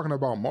 And if you're talking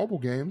about mobile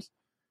games,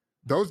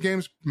 those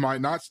games might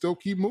not still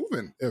keep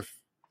moving if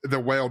the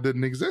whale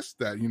didn't exist.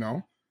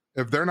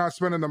 If they're not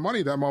spending the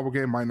money, that mobile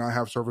game might not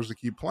have servers to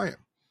keep playing.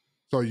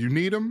 So you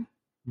need them,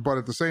 but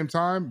at the same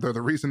time, they're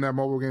the reason that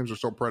mobile games are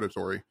so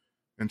predatory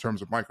in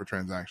terms of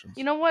microtransactions.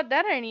 You know what?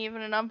 That ain't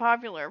even an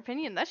unpopular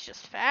opinion. That's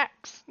just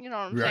facts. You know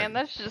what I'm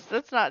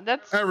saying?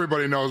 That's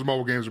everybody knows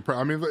mobile games are.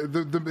 I mean,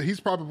 he's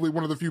probably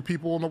one of the few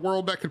people in the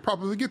world that could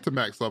probably get to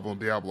max level in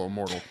Diablo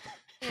Immortal.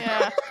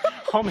 Yeah,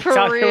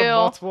 for real.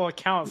 Multiple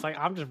accounts. Like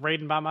I'm just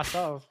raiding by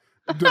myself.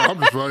 Dude, I'm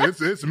just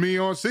like, it's me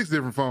on 6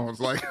 different phones.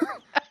 Like,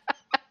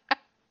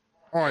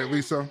 all right,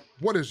 Lisa,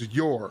 what is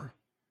your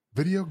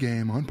video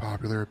game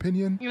unpopular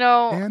opinion,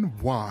 and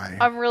why?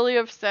 I'm really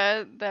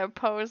upset that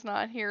Poe's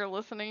not here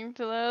listening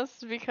to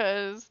this,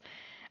 because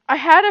I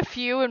had a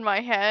few in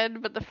my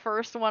head, but the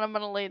first one I'm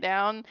going to lay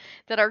down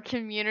that our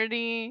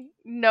community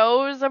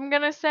knows I'm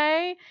going to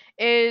say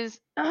is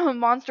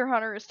Monster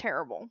Hunter is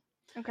terrible.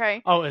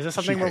 Okay? Oh, is this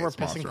something where we're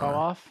pissing Poe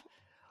off?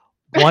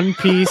 One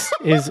Piece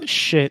is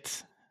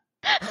shit.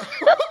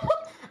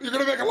 You're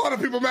gonna make a lot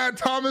of people mad,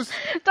 Thomas.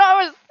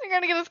 Thomas, you're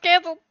gonna get us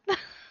canceled.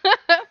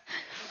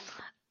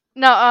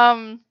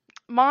 No,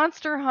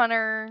 Monster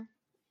Hunter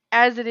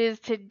as it is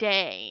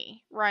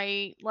today,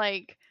 right?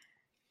 Like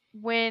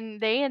when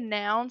they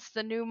announced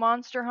the new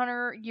Monster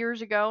Hunter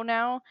years ago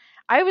now,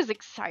 I was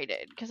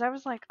excited because I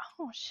was like,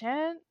 "Oh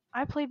shit,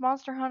 I played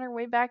Monster Hunter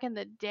way back in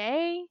the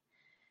day."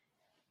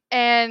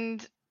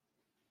 And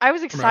I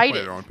was I mean, I played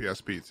excited. it on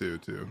PSP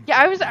too.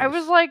 Yeah, So I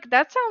was like,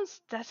 that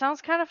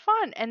sounds kind of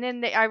fun. And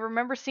then I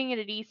remember seeing it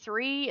at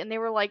E3, and they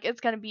were like,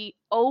 it's gonna be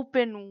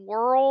open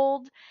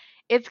world,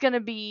 it's gonna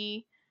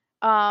be,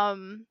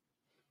 um,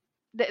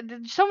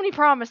 so many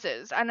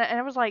promises, and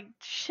I was like,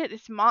 shit,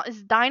 it's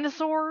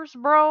dinosaurs,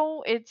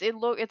 bro. It's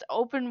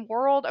open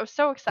world. I was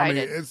so I mean,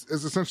 excited.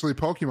 it's essentially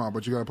Pokemon,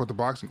 but you gotta put the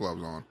boxing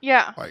gloves on.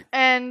 Yeah, Like,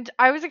 and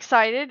I was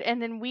excited,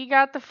 and then we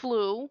got the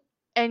flu,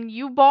 and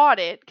you bought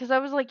it because I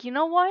was like, you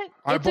know what?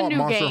 I It's a bought new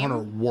Monster game.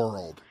 Hunter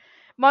World.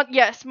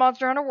 Yes,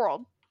 Monster Hunter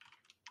World.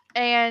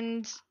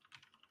 And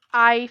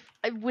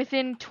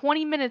within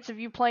 20 minutes of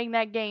you playing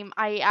that game,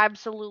 I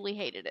absolutely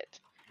hated it.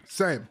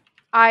 Same.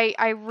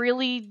 I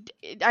really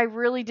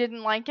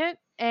didn't like it,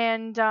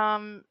 and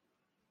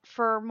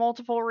for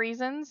multiple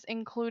reasons,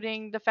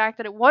 including the fact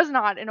that it was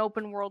not an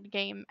open world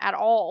game at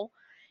all.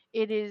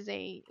 It is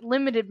a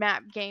limited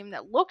map game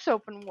that looks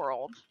open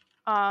world,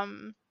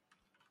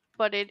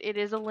 but it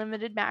is a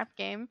limited map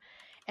game,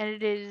 and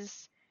it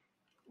is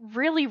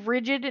really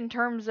rigid in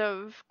terms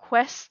of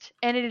quest,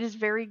 and it is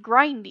very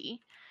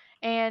grindy.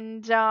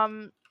 And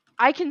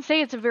I can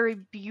say it's a very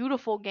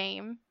beautiful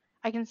game.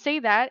 I can say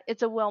that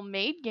it's a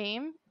well-made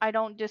game. I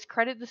don't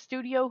discredit the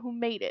studio who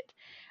made it.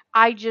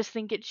 I just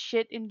think it's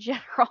shit in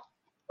general.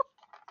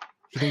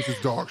 She thinks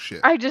it's dog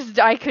shit. I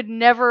could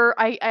never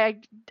I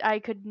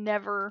could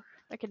never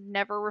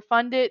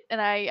refund it,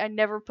 and I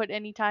never put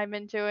any time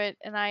into it,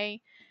 and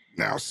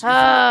Now, see,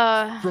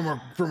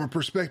 from a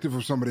perspective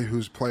of somebody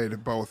who's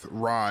played both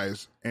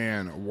Rise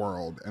and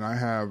World, and I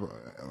have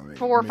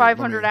 400 or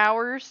 500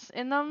 hours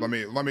in them. Let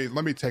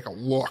me take a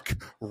look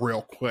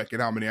real quick at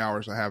how many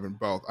hours I have in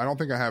both. I don't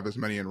think I have as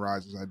many in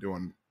Rise as I do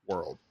in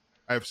World.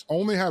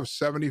 Only have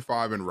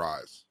 75 in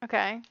Rise.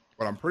 Okay.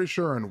 But I'm pretty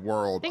sure in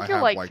World I think I you're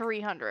have like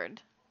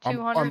 300.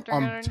 200,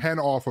 I'm 10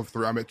 off of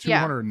 3. I'm at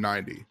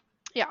 290.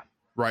 Yeah.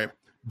 Right.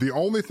 The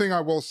only thing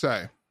I will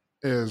say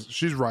is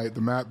she's right.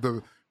 The map,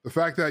 the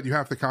fact that you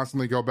have to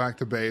constantly go back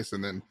to base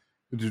and then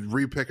just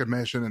repick a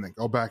mission and then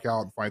go back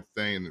out and fight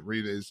the thing and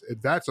read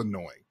that's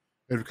annoying.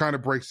 It kind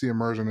of breaks the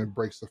immersion and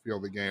breaks the feel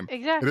of the game.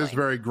 Exactly. It is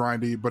very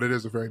grindy, but it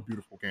is a very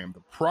beautiful game.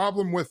 The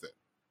problem with it,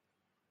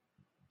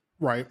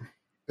 right,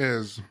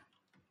 is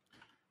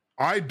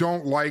I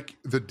don't like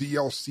the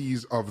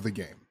DLCs of the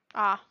game.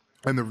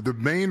 And the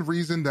main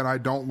reason that I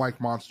don't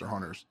like Monster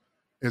Hunters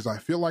is I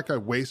feel like I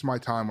waste my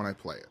time when I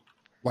play it.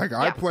 Like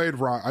I played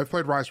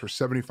Rise for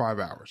 75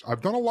 hours.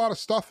 I've done a lot of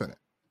stuff in it,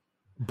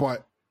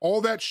 but all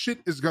that shit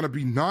is going to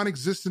be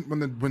non-existent when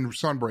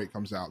Sunbreak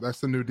comes out. That's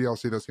the new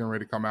DLC that's getting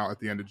ready to come out at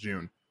the end of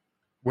June.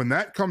 When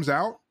that comes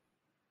out,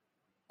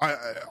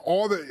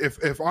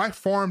 if I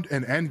farmed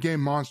an end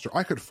game monster,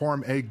 I could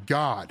farm a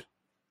god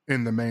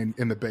in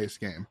the base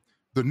game.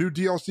 The new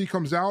DLC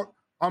comes out,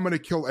 I'm going to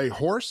kill a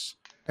horse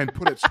and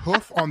put its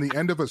hoof on the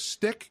end of a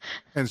stick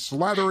and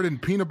slather it in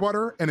peanut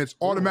butter, and it's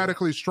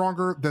automatically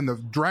stronger than the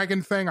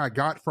dragon thing I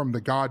got from the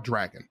God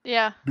Dragon.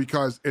 Yeah.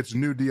 Because it's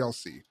new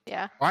DLC.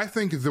 Yeah. I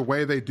think the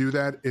way they do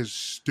that is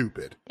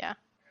stupid. Yeah.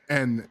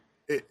 And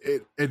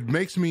it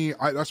makes me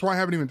that's why I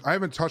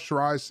haven't touched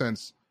Rise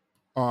since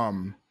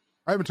I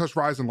haven't touched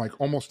Rise in like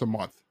almost a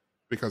month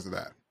because of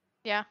that.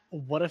 Yeah.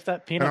 What if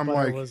that peanut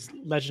butter was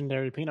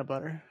legendary peanut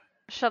butter?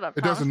 Shut up.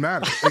 It doesn't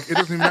matter. It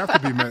doesn't even have to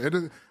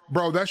be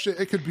bro, that shit,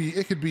 it could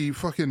be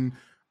fucking,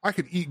 I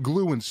could eat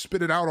glue and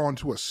spit it out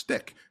onto a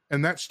stick,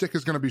 and that stick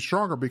is going to be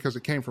stronger because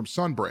it came from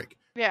Sunbreak.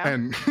 Yeah.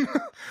 And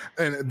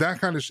and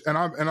that kind of and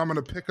I'm going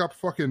to pick up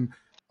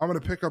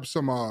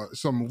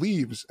some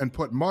leaves and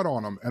put mud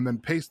on them and then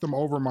paste them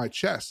over my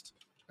chest.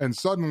 And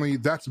suddenly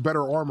that's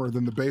better armor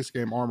than the base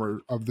game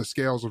armor of the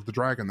scales of the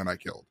dragon that I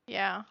killed.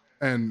 Yeah.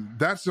 And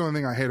that's the only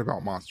thing I hate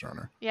about Monster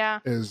Hunter. Yeah.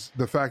 Is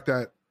the fact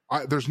that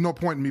there's no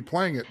point in me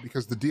playing it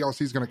because the DLC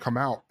is going to come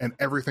out and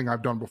everything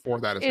I've done before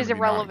that is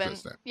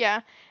irrelevant.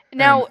 Yeah.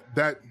 Now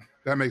and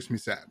that makes me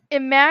sad.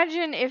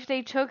 Imagine if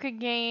they took a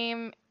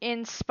game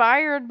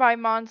inspired by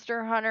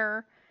Monster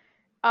Hunter,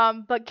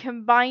 but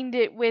combined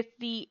it with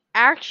the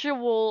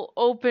actual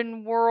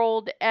open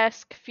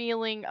world-esque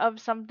feeling of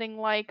something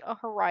like a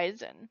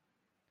Horizon.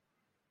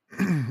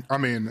 I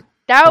mean,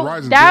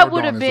 Horizon that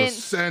would have been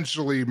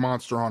essentially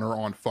Monster Hunter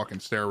on fucking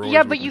steroids.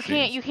 Yeah, but you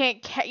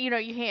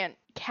can't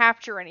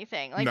capture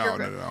anything. Like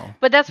no.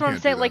 But that's what I'm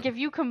saying. Like if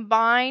you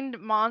combined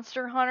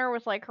Monster Hunter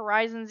with like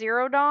Horizon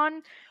Zero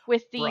Dawn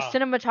with the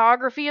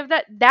cinematography of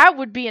that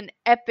would be an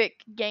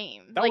epic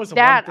game. Like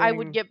that I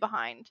would get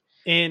behind.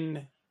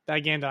 In that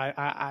game that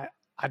I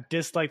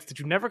disliked that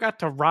you never got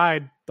to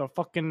ride the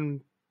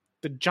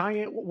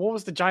giant. What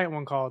was the giant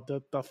one called?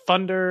 The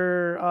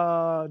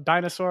thunder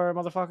dinosaur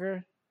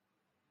motherfucker.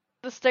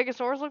 The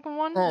Stegosaurus looking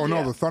one? Oh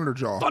Yeah. no, the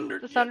Thunderjaw.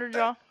 The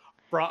Thunderjaw.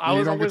 Bro, Yeah,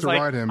 you don't get to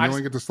ride him. You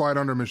only get to slide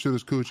under him and shoot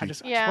his coochie. I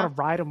just Yeah. want to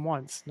ride him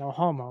once. No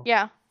homo.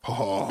 Yeah.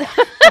 Oh.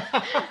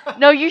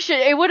 No, you should.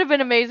 It would have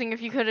been amazing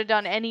if you could have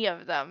done any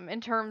of them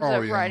in terms Oh,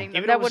 of yeah. riding them.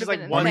 Even that if it would was have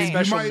just been like one insane.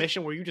 special might-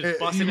 mission where you just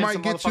busted you in might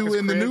some get to motherfucker's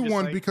in the crib, new just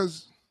one like-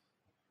 because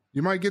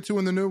you might get to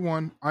in the new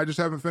one. I just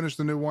haven't finished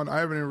the new one. I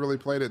haven't even really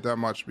played it that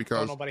much Don't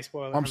because nobody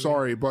spoil it I'm for me.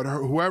 sorry, but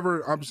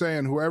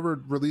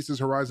whoever releases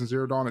Horizon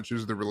Zero Dawn and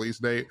chooses the release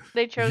date,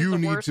 They chose you the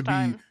need worst to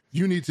time. be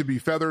you need to be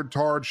feathered,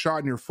 tarred, shot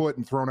in your foot,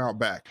 and thrown out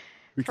back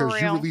because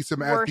you real. release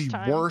them at Worst the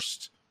time.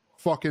 worst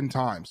fucking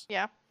times.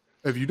 Yeah.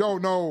 If you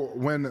don't know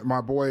when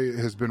my boy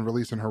has been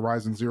releasing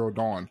Horizon Zero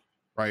Dawn,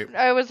 right?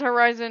 It was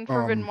Horizon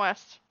Forbidden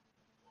West.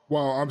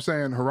 Well, I'm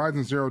saying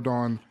Horizon Zero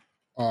Dawn.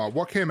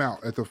 What came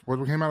out at the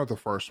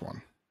first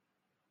one?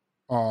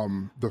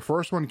 The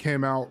first one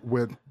came out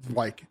with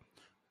like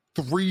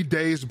 3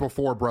 days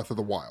before Breath of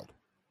the Wild.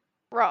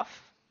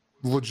 Rough.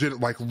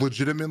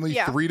 Legitimately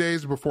Yeah. 3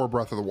 days before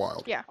Breath of the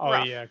Wild. Yeah. Oh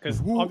rough. yeah, because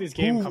Who- all these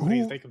game who-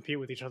 companies who- they compete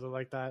with each other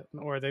like that,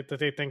 or they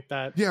think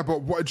that. Yeah,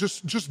 but what?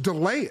 Just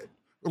delay it.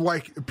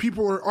 Like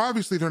people are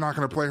obviously they're not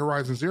going to play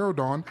Horizon Zero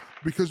Dawn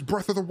because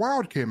Breath of the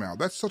Wild came out.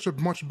 That's such a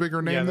much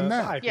bigger name than the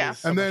that. IP Yeah. is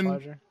so And much then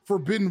larger.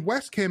 Forbidden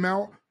West came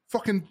out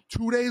fucking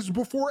 2 days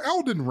before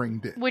Elden Ring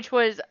did. Which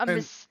was a And-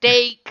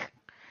 mistake.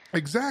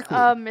 Exactly.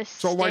 A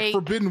mistake. So like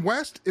Forbidden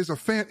West is a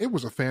fan. It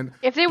was a fan.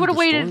 If they Dude, would have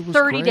the story waited was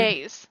 30 great.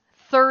 days.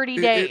 30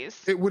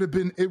 days. It would have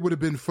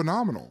been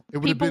phenomenal. It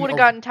would have People been would have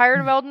gotten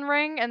tired of Elden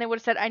Ring and they would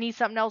have said, I need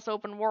something else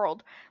open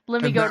world.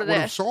 Let me and go that to would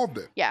have this. solved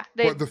it. Yeah.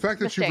 But the fact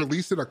that mistakes. you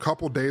released it a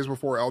couple days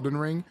before Elden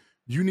Ring,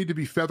 you need to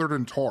be feathered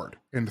and tarred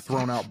and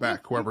thrown out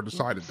back. Whoever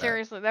decided that,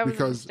 Seriously, that was a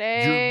because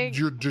mistake.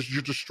 you're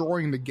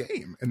destroying the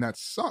game, and that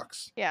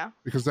sucks. Yeah.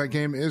 Because that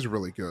game is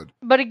really good.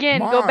 But again,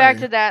 go back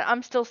My- to that.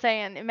 I'm still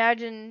saying,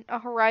 imagine a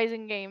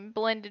Horizon game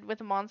blended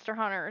with a Monster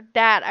Hunter.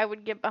 That I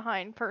would get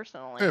behind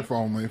personally. If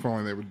only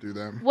they would do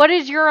that. What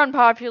is your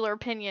unpopular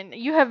opinion?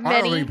 You have I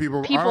don't many think people-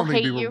 I people don't think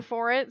hate people- you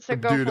for it, so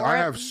go Dude, for I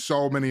it. have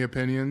so many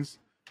opinions,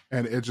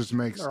 and it just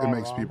makes They're all wrong.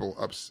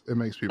 it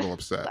makes people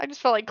upset. I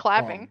just felt like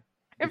clapping.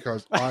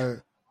 Because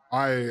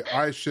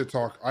I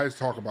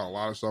talk about a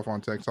lot of stuff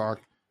on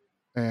TikTok,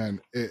 and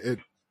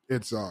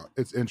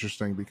it's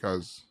interesting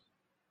because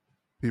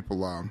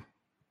people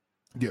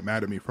get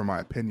mad at me for my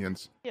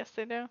opinions. Yes,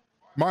 they do.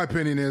 My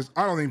opinion is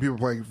I don't think people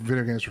play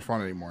video games for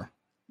fun anymore.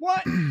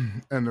 What?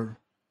 And the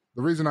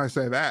reason I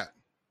say that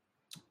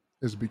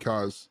is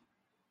because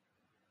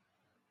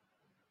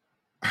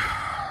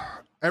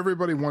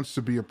everybody wants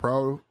to be a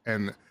pro,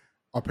 and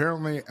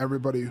apparently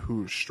everybody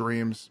who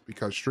streams,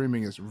 because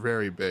streaming is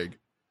very big,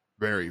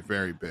 very,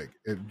 very big.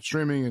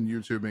 Streaming and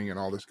YouTubing and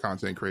all this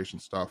content creation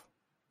stuff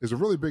is a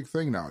really big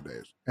thing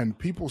nowadays. And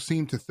people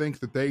seem to think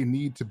that they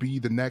need to be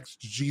the next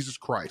Jesus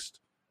Christ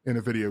in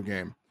a video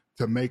game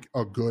to make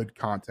a good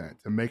content.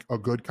 To make a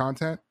good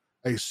content,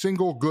 a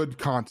single good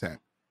content,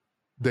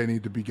 they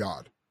need to be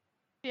God.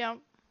 Yeah.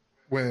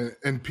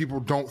 And people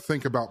don't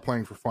think about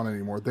playing for fun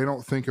anymore. They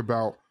don't think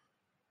about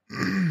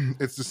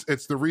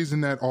it's the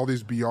reason that all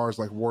these BRs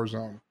like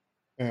Warzone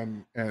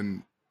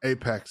and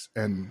Apex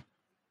and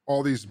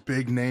all these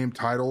big name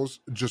titles,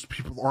 just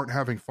people aren't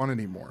having fun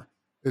anymore,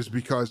 is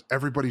because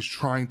everybody's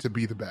trying to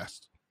be the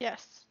best.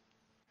 Yes.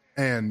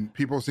 And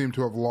people seem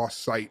to have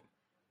lost sight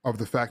of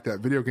the fact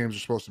that video games are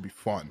supposed to be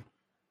fun.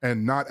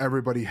 And not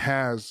everybody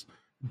has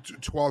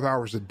 12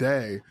 hours a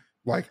day.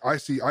 Like I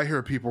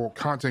hear people,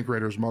 content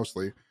creators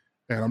mostly,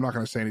 and I'm not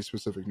going to say any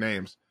specific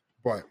names,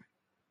 but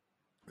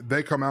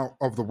they come out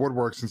of the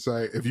woodworks and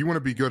say, if you want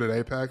to be good at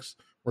Apex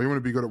or you want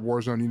to be good at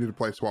Warzone, you need to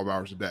play 12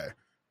 hours a day.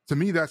 To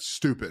me, that's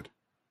stupid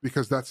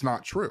because that's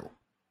not true.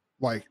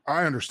 Like,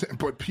 I understand,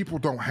 but people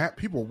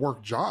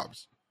work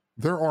jobs.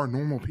 There are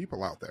normal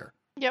people out there.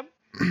 Yep.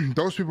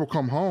 Those people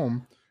come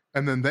home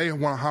and then they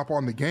want to hop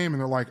on the game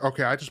and they're like,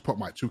 okay, I just put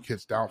my 2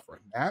 kids down for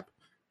a nap.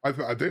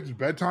 It's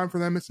bedtime for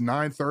them. It's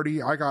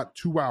 9:30. I got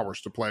 2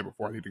 hours to play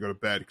before I need to go to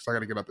bed because I got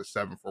to get up at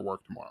 7 for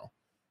work tomorrow.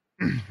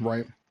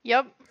 Right?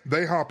 Yep.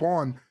 They hop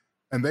on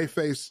and they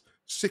face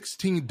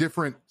 16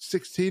 different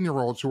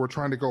 16-year-olds who are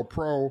trying to go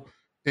pro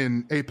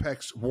in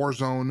Apex,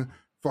 Warzone,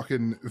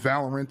 fucking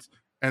Valorant,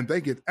 and they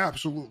get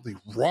absolutely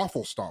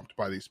raffle stomped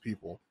by these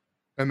people.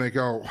 And they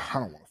go, I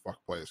don't want to fuck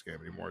play this game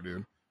anymore,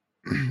 dude.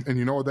 And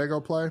you know what they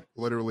go play?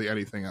 Literally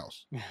anything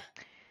else.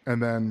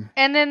 And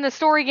then the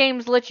story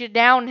games let you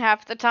down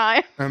half the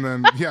time.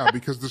 yeah,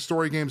 because the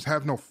story games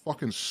have no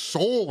fucking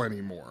soul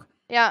anymore.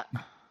 Yeah.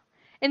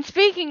 And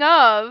speaking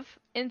of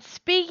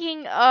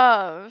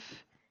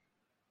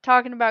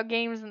talking about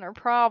games and their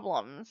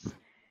problems,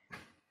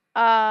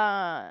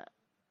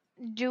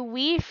 do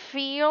we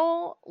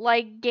feel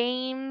like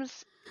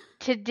games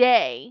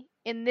today,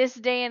 in this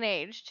day and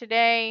age,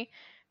 today,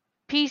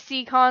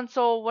 PC,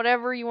 console,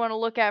 whatever you want to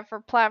look at for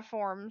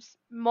platforms,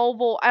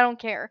 mobile, I don't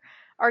care,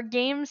 are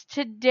games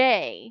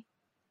today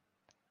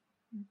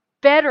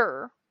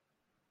better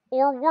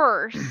or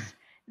worse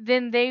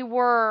than they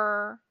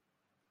were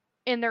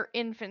in their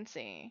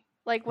infancy?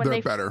 Like when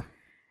They're better.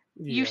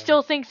 You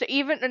still think so?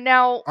 Even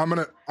now,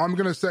 I'm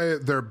gonna say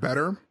they're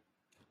better,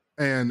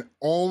 and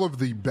all of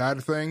the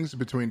bad things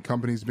between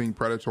companies being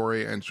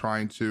predatory and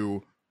trying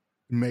to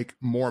make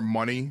more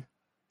money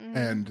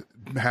and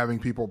having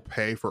people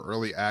pay for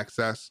early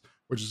access,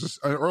 which is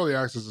early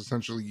access is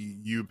essentially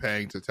you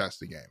paying to test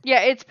the game.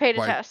 Yeah, it's pay to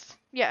test.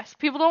 Yes,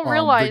 people don't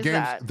realize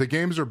that. The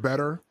games are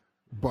better,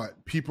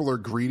 but people are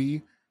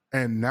greedy,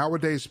 and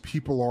nowadays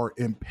people are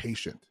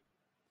impatient.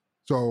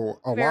 So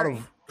a lot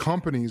of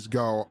companies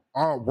go,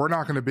 "Oh, we're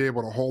not going to be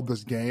able to hold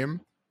this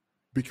game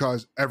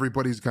because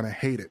everybody's going to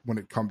hate it when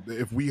it comes.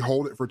 If we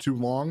hold it for too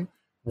long,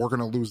 we're going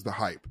to lose the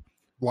hype."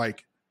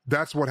 Like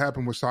that's what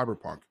happened with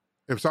Cyberpunk.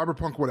 If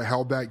Cyberpunk would have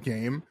held that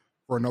game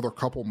for another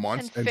couple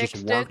months and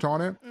just worked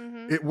on it,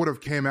 it would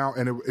have came out.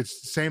 And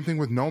it's the same thing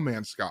with No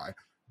Man's Sky.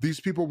 These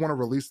people want to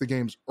release the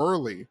games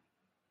early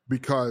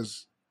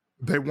because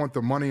they want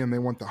the money and they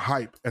want the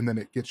hype, and then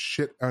it gets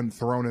shit and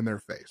thrown in their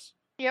face.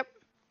 Yep.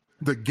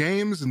 The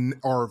games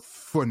are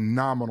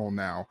phenomenal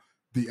now.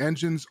 The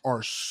engines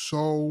are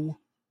so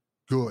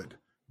good,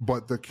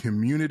 but the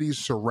communities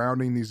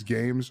surrounding these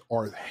games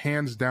are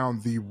hands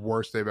down the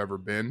worst they've ever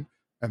been,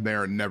 and they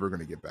are never going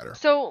to get better.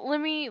 So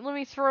let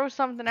me throw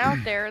something out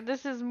there.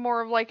 This is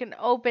more of like an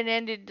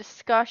open-ended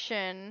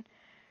discussion.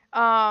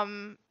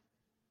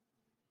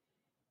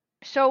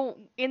 So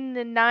in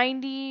the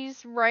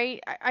 90s,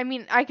 right? I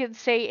mean, I could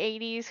say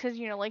 80s because,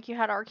 you know, like you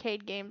had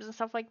arcade games and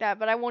stuff like that,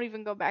 but I won't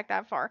even go back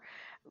that far.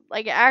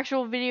 Like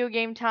actual video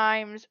game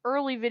times,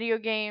 early video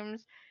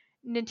games,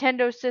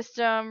 Nintendo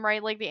system,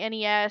 right? Like the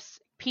NES,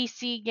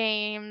 PC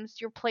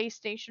games, your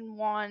PlayStation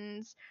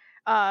 1s,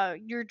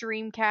 your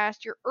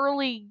Dreamcast, your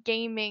early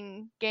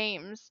gaming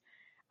games.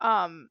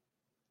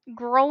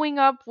 Growing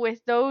up with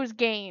those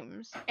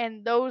games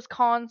and those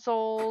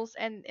consoles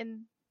and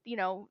you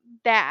know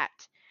that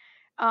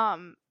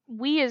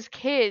we as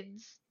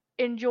kids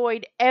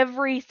enjoyed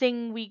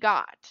everything we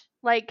got.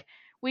 Like,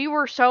 we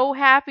were so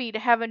happy to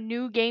have a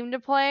new game to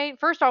play.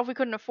 First off, we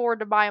couldn't afford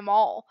to buy them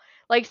all.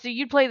 Like, so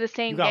you'd play the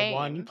same game. You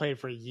got one, you played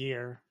for a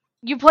year.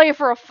 You play it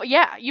for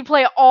you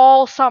play it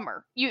all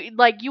summer. You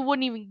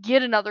wouldn't even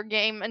get another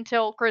game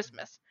until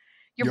Christmas.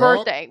 Your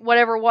birthday,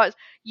 whatever it was.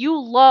 You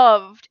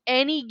loved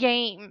any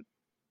game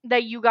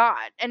that you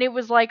got, and it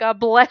was like a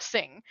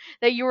blessing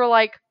that you were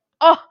like,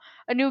 "Oh,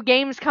 a new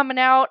game's coming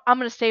out. I'm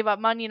going to save up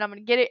money and I'm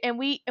going to get it." And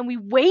we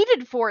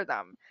waited for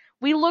them.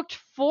 We looked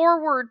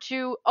forward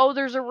to, "Oh,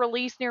 there's a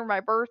release near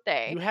my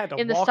birthday." You had to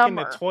in the walk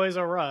summer. into Toys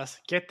R Us,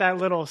 get that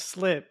little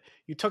slip.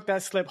 You took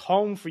that slip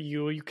home for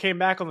you. You came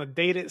back on the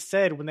date it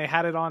said when they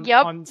had it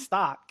on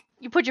stock.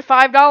 You put your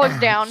 $5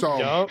 down.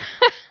 So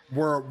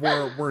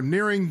we're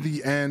nearing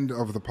the end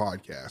of the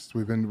podcast.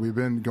 We've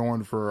been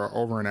going for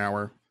over an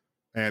hour,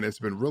 and it's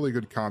been really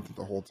good content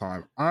the whole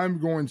time. I'm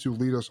going to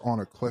lead us on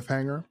a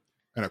cliffhanger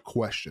and a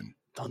question.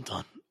 Dun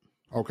dun.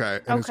 Okay,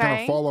 and it's going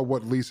to follow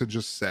what Lisa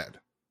just said.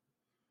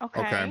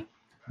 Okay.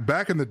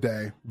 Back in the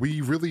day,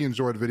 we really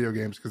enjoyed video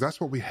games because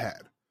that's what we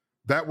had.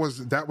 That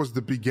was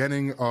the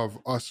beginning of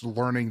us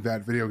learning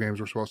that video games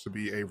were supposed to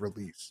be a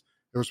release.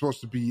 It was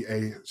supposed to be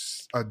a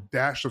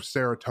dash of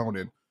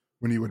serotonin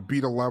when you would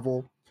beat a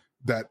level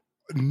that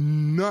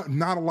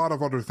not a lot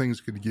of other things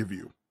could give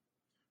you,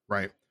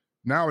 right?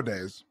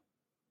 Nowadays,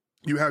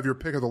 you have your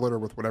pick of the litter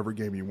with whatever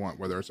game you want,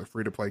 whether it's a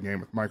free-to-play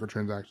game with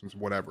microtransactions,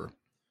 whatever.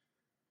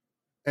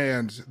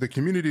 And the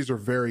communities are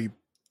very,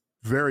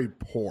 very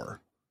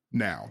poor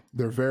now.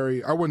 They're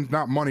very,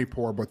 not money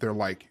poor, but they're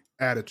like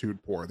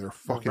attitude poor. They're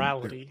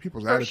fucking,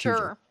 people's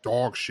attitudes are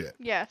dog shit.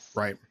 Yes.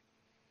 Right?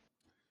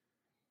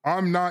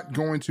 I'm not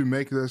going to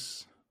make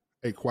this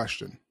a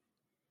question,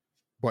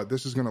 but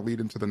this is going to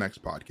lead into the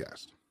next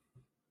podcast.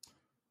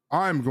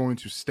 I'm going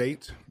to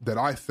state that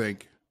I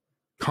think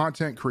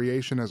content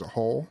creation as a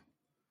whole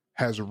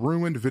has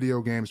ruined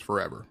video games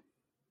forever.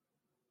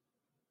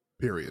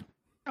 Period.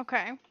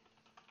 Okay.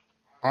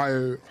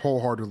 I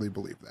wholeheartedly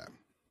believe that.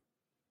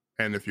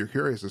 And if you're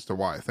curious as to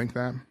why I think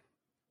that, we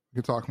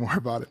can talk more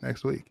about it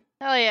next week.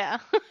 Hell yeah.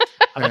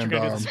 I thought you were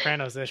going to do the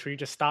Sopranos-ish where you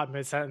just stop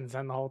mid-sentence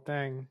and the whole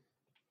thing.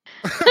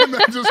 And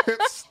then just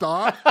hit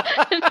stop?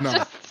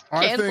 No.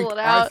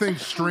 I think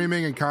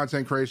streaming and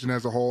content creation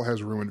as a whole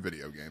has ruined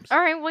video games. All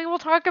right, we will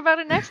talk about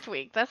it next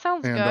week. That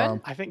sounds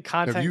good. I think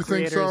content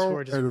creators who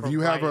are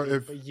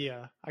just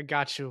yeah, I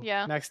got you.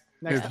 Yeah. Next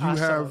if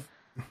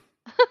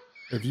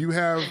you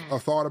have a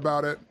thought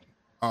about it,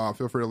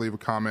 feel free to leave a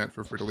comment.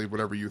 Feel free to leave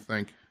whatever you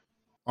think.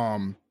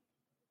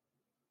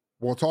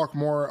 We'll talk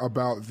more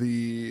about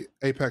the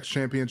Apex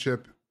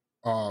Championship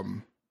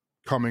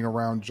coming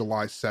around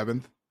July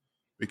 7th,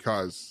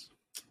 because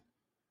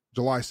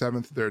July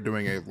 7th they're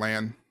doing a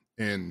LAN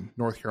in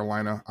North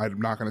Carolina. I'm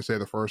not going to say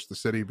the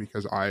city,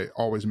 because I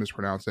always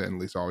mispronounce it and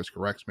Lisa always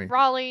corrects me.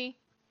 Raleigh.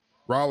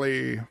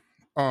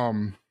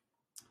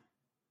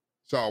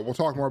 So we'll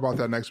talk more about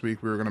that next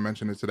week. We were going to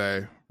mention it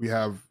today. We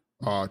have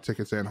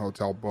tickets and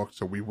hotel booked,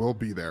 so we will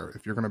be there.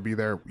 If you're going to be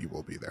there, we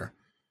will be there.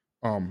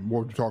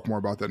 We'll talk more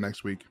about that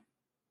next week.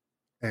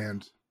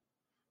 And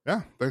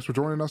yeah, thanks for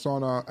joining us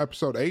on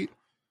episode 8.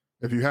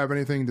 If you have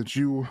anything that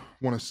you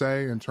want to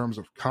say in terms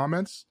of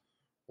comments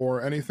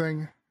or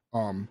anything,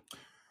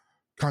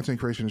 content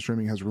creation and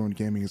streaming has ruined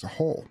gaming as a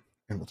whole,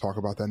 and we'll talk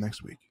about that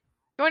next week.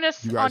 Join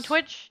us on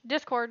Twitch,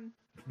 Discord.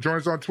 Join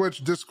us on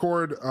Twitch,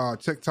 Discord,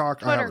 TikTok.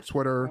 Twitter. I have a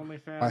Twitter.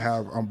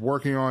 I'm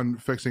working on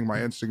fixing my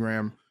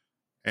Instagram,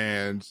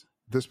 and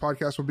this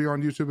podcast will be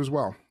on YouTube as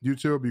well.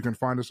 YouTube, you can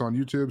find us on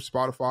YouTube,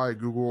 Spotify,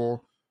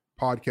 Google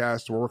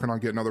Podcasts. We're working on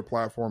getting other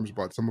platforms,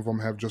 but some of them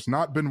have just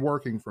not been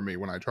working for me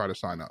when I try to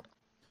sign up.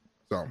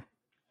 So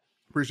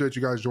appreciate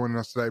you guys joining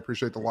us today.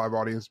 Appreciate the live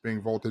audience being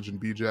Voltage and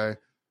BJ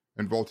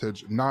and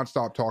Voltage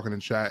nonstop talking in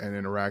chat and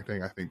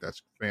interacting. I think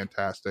that's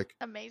fantastic.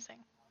 Amazing.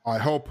 I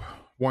hope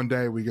one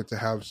day we get to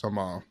have some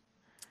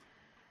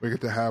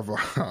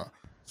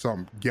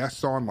some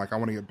guests on. Like I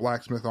want to get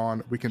Blacksmith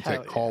on. We can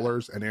take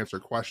callers and answer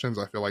questions.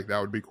 I feel like that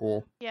would be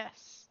cool.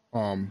 Yes.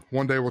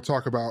 One day we'll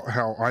talk about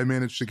how I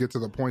managed to get to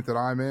the point that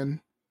I'm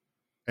in,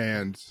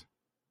 and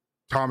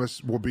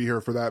Thomas will be here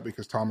for that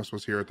because Thomas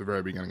was here at the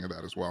very beginning of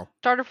that as well.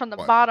 Started from the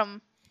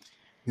bottom.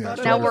 Yeah.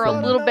 Now we're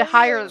a little bit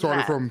higher than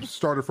that.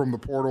 Started from the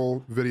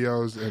Portal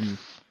videos, and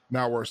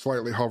now we're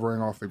slightly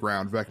hovering off the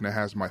ground. Vecna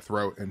has my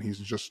throat, and he's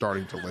just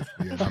starting to lift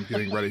me, and I'm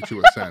getting ready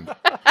to ascend.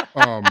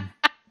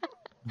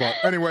 But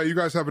anyway, you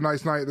guys have a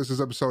nice night. This is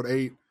episode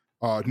 8.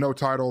 No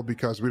title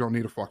because we don't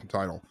need a fucking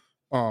title.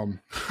 Have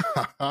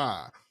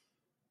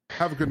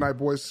a good night,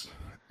 boys,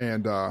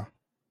 and we'll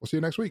see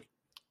you next week.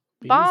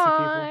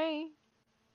 Bye.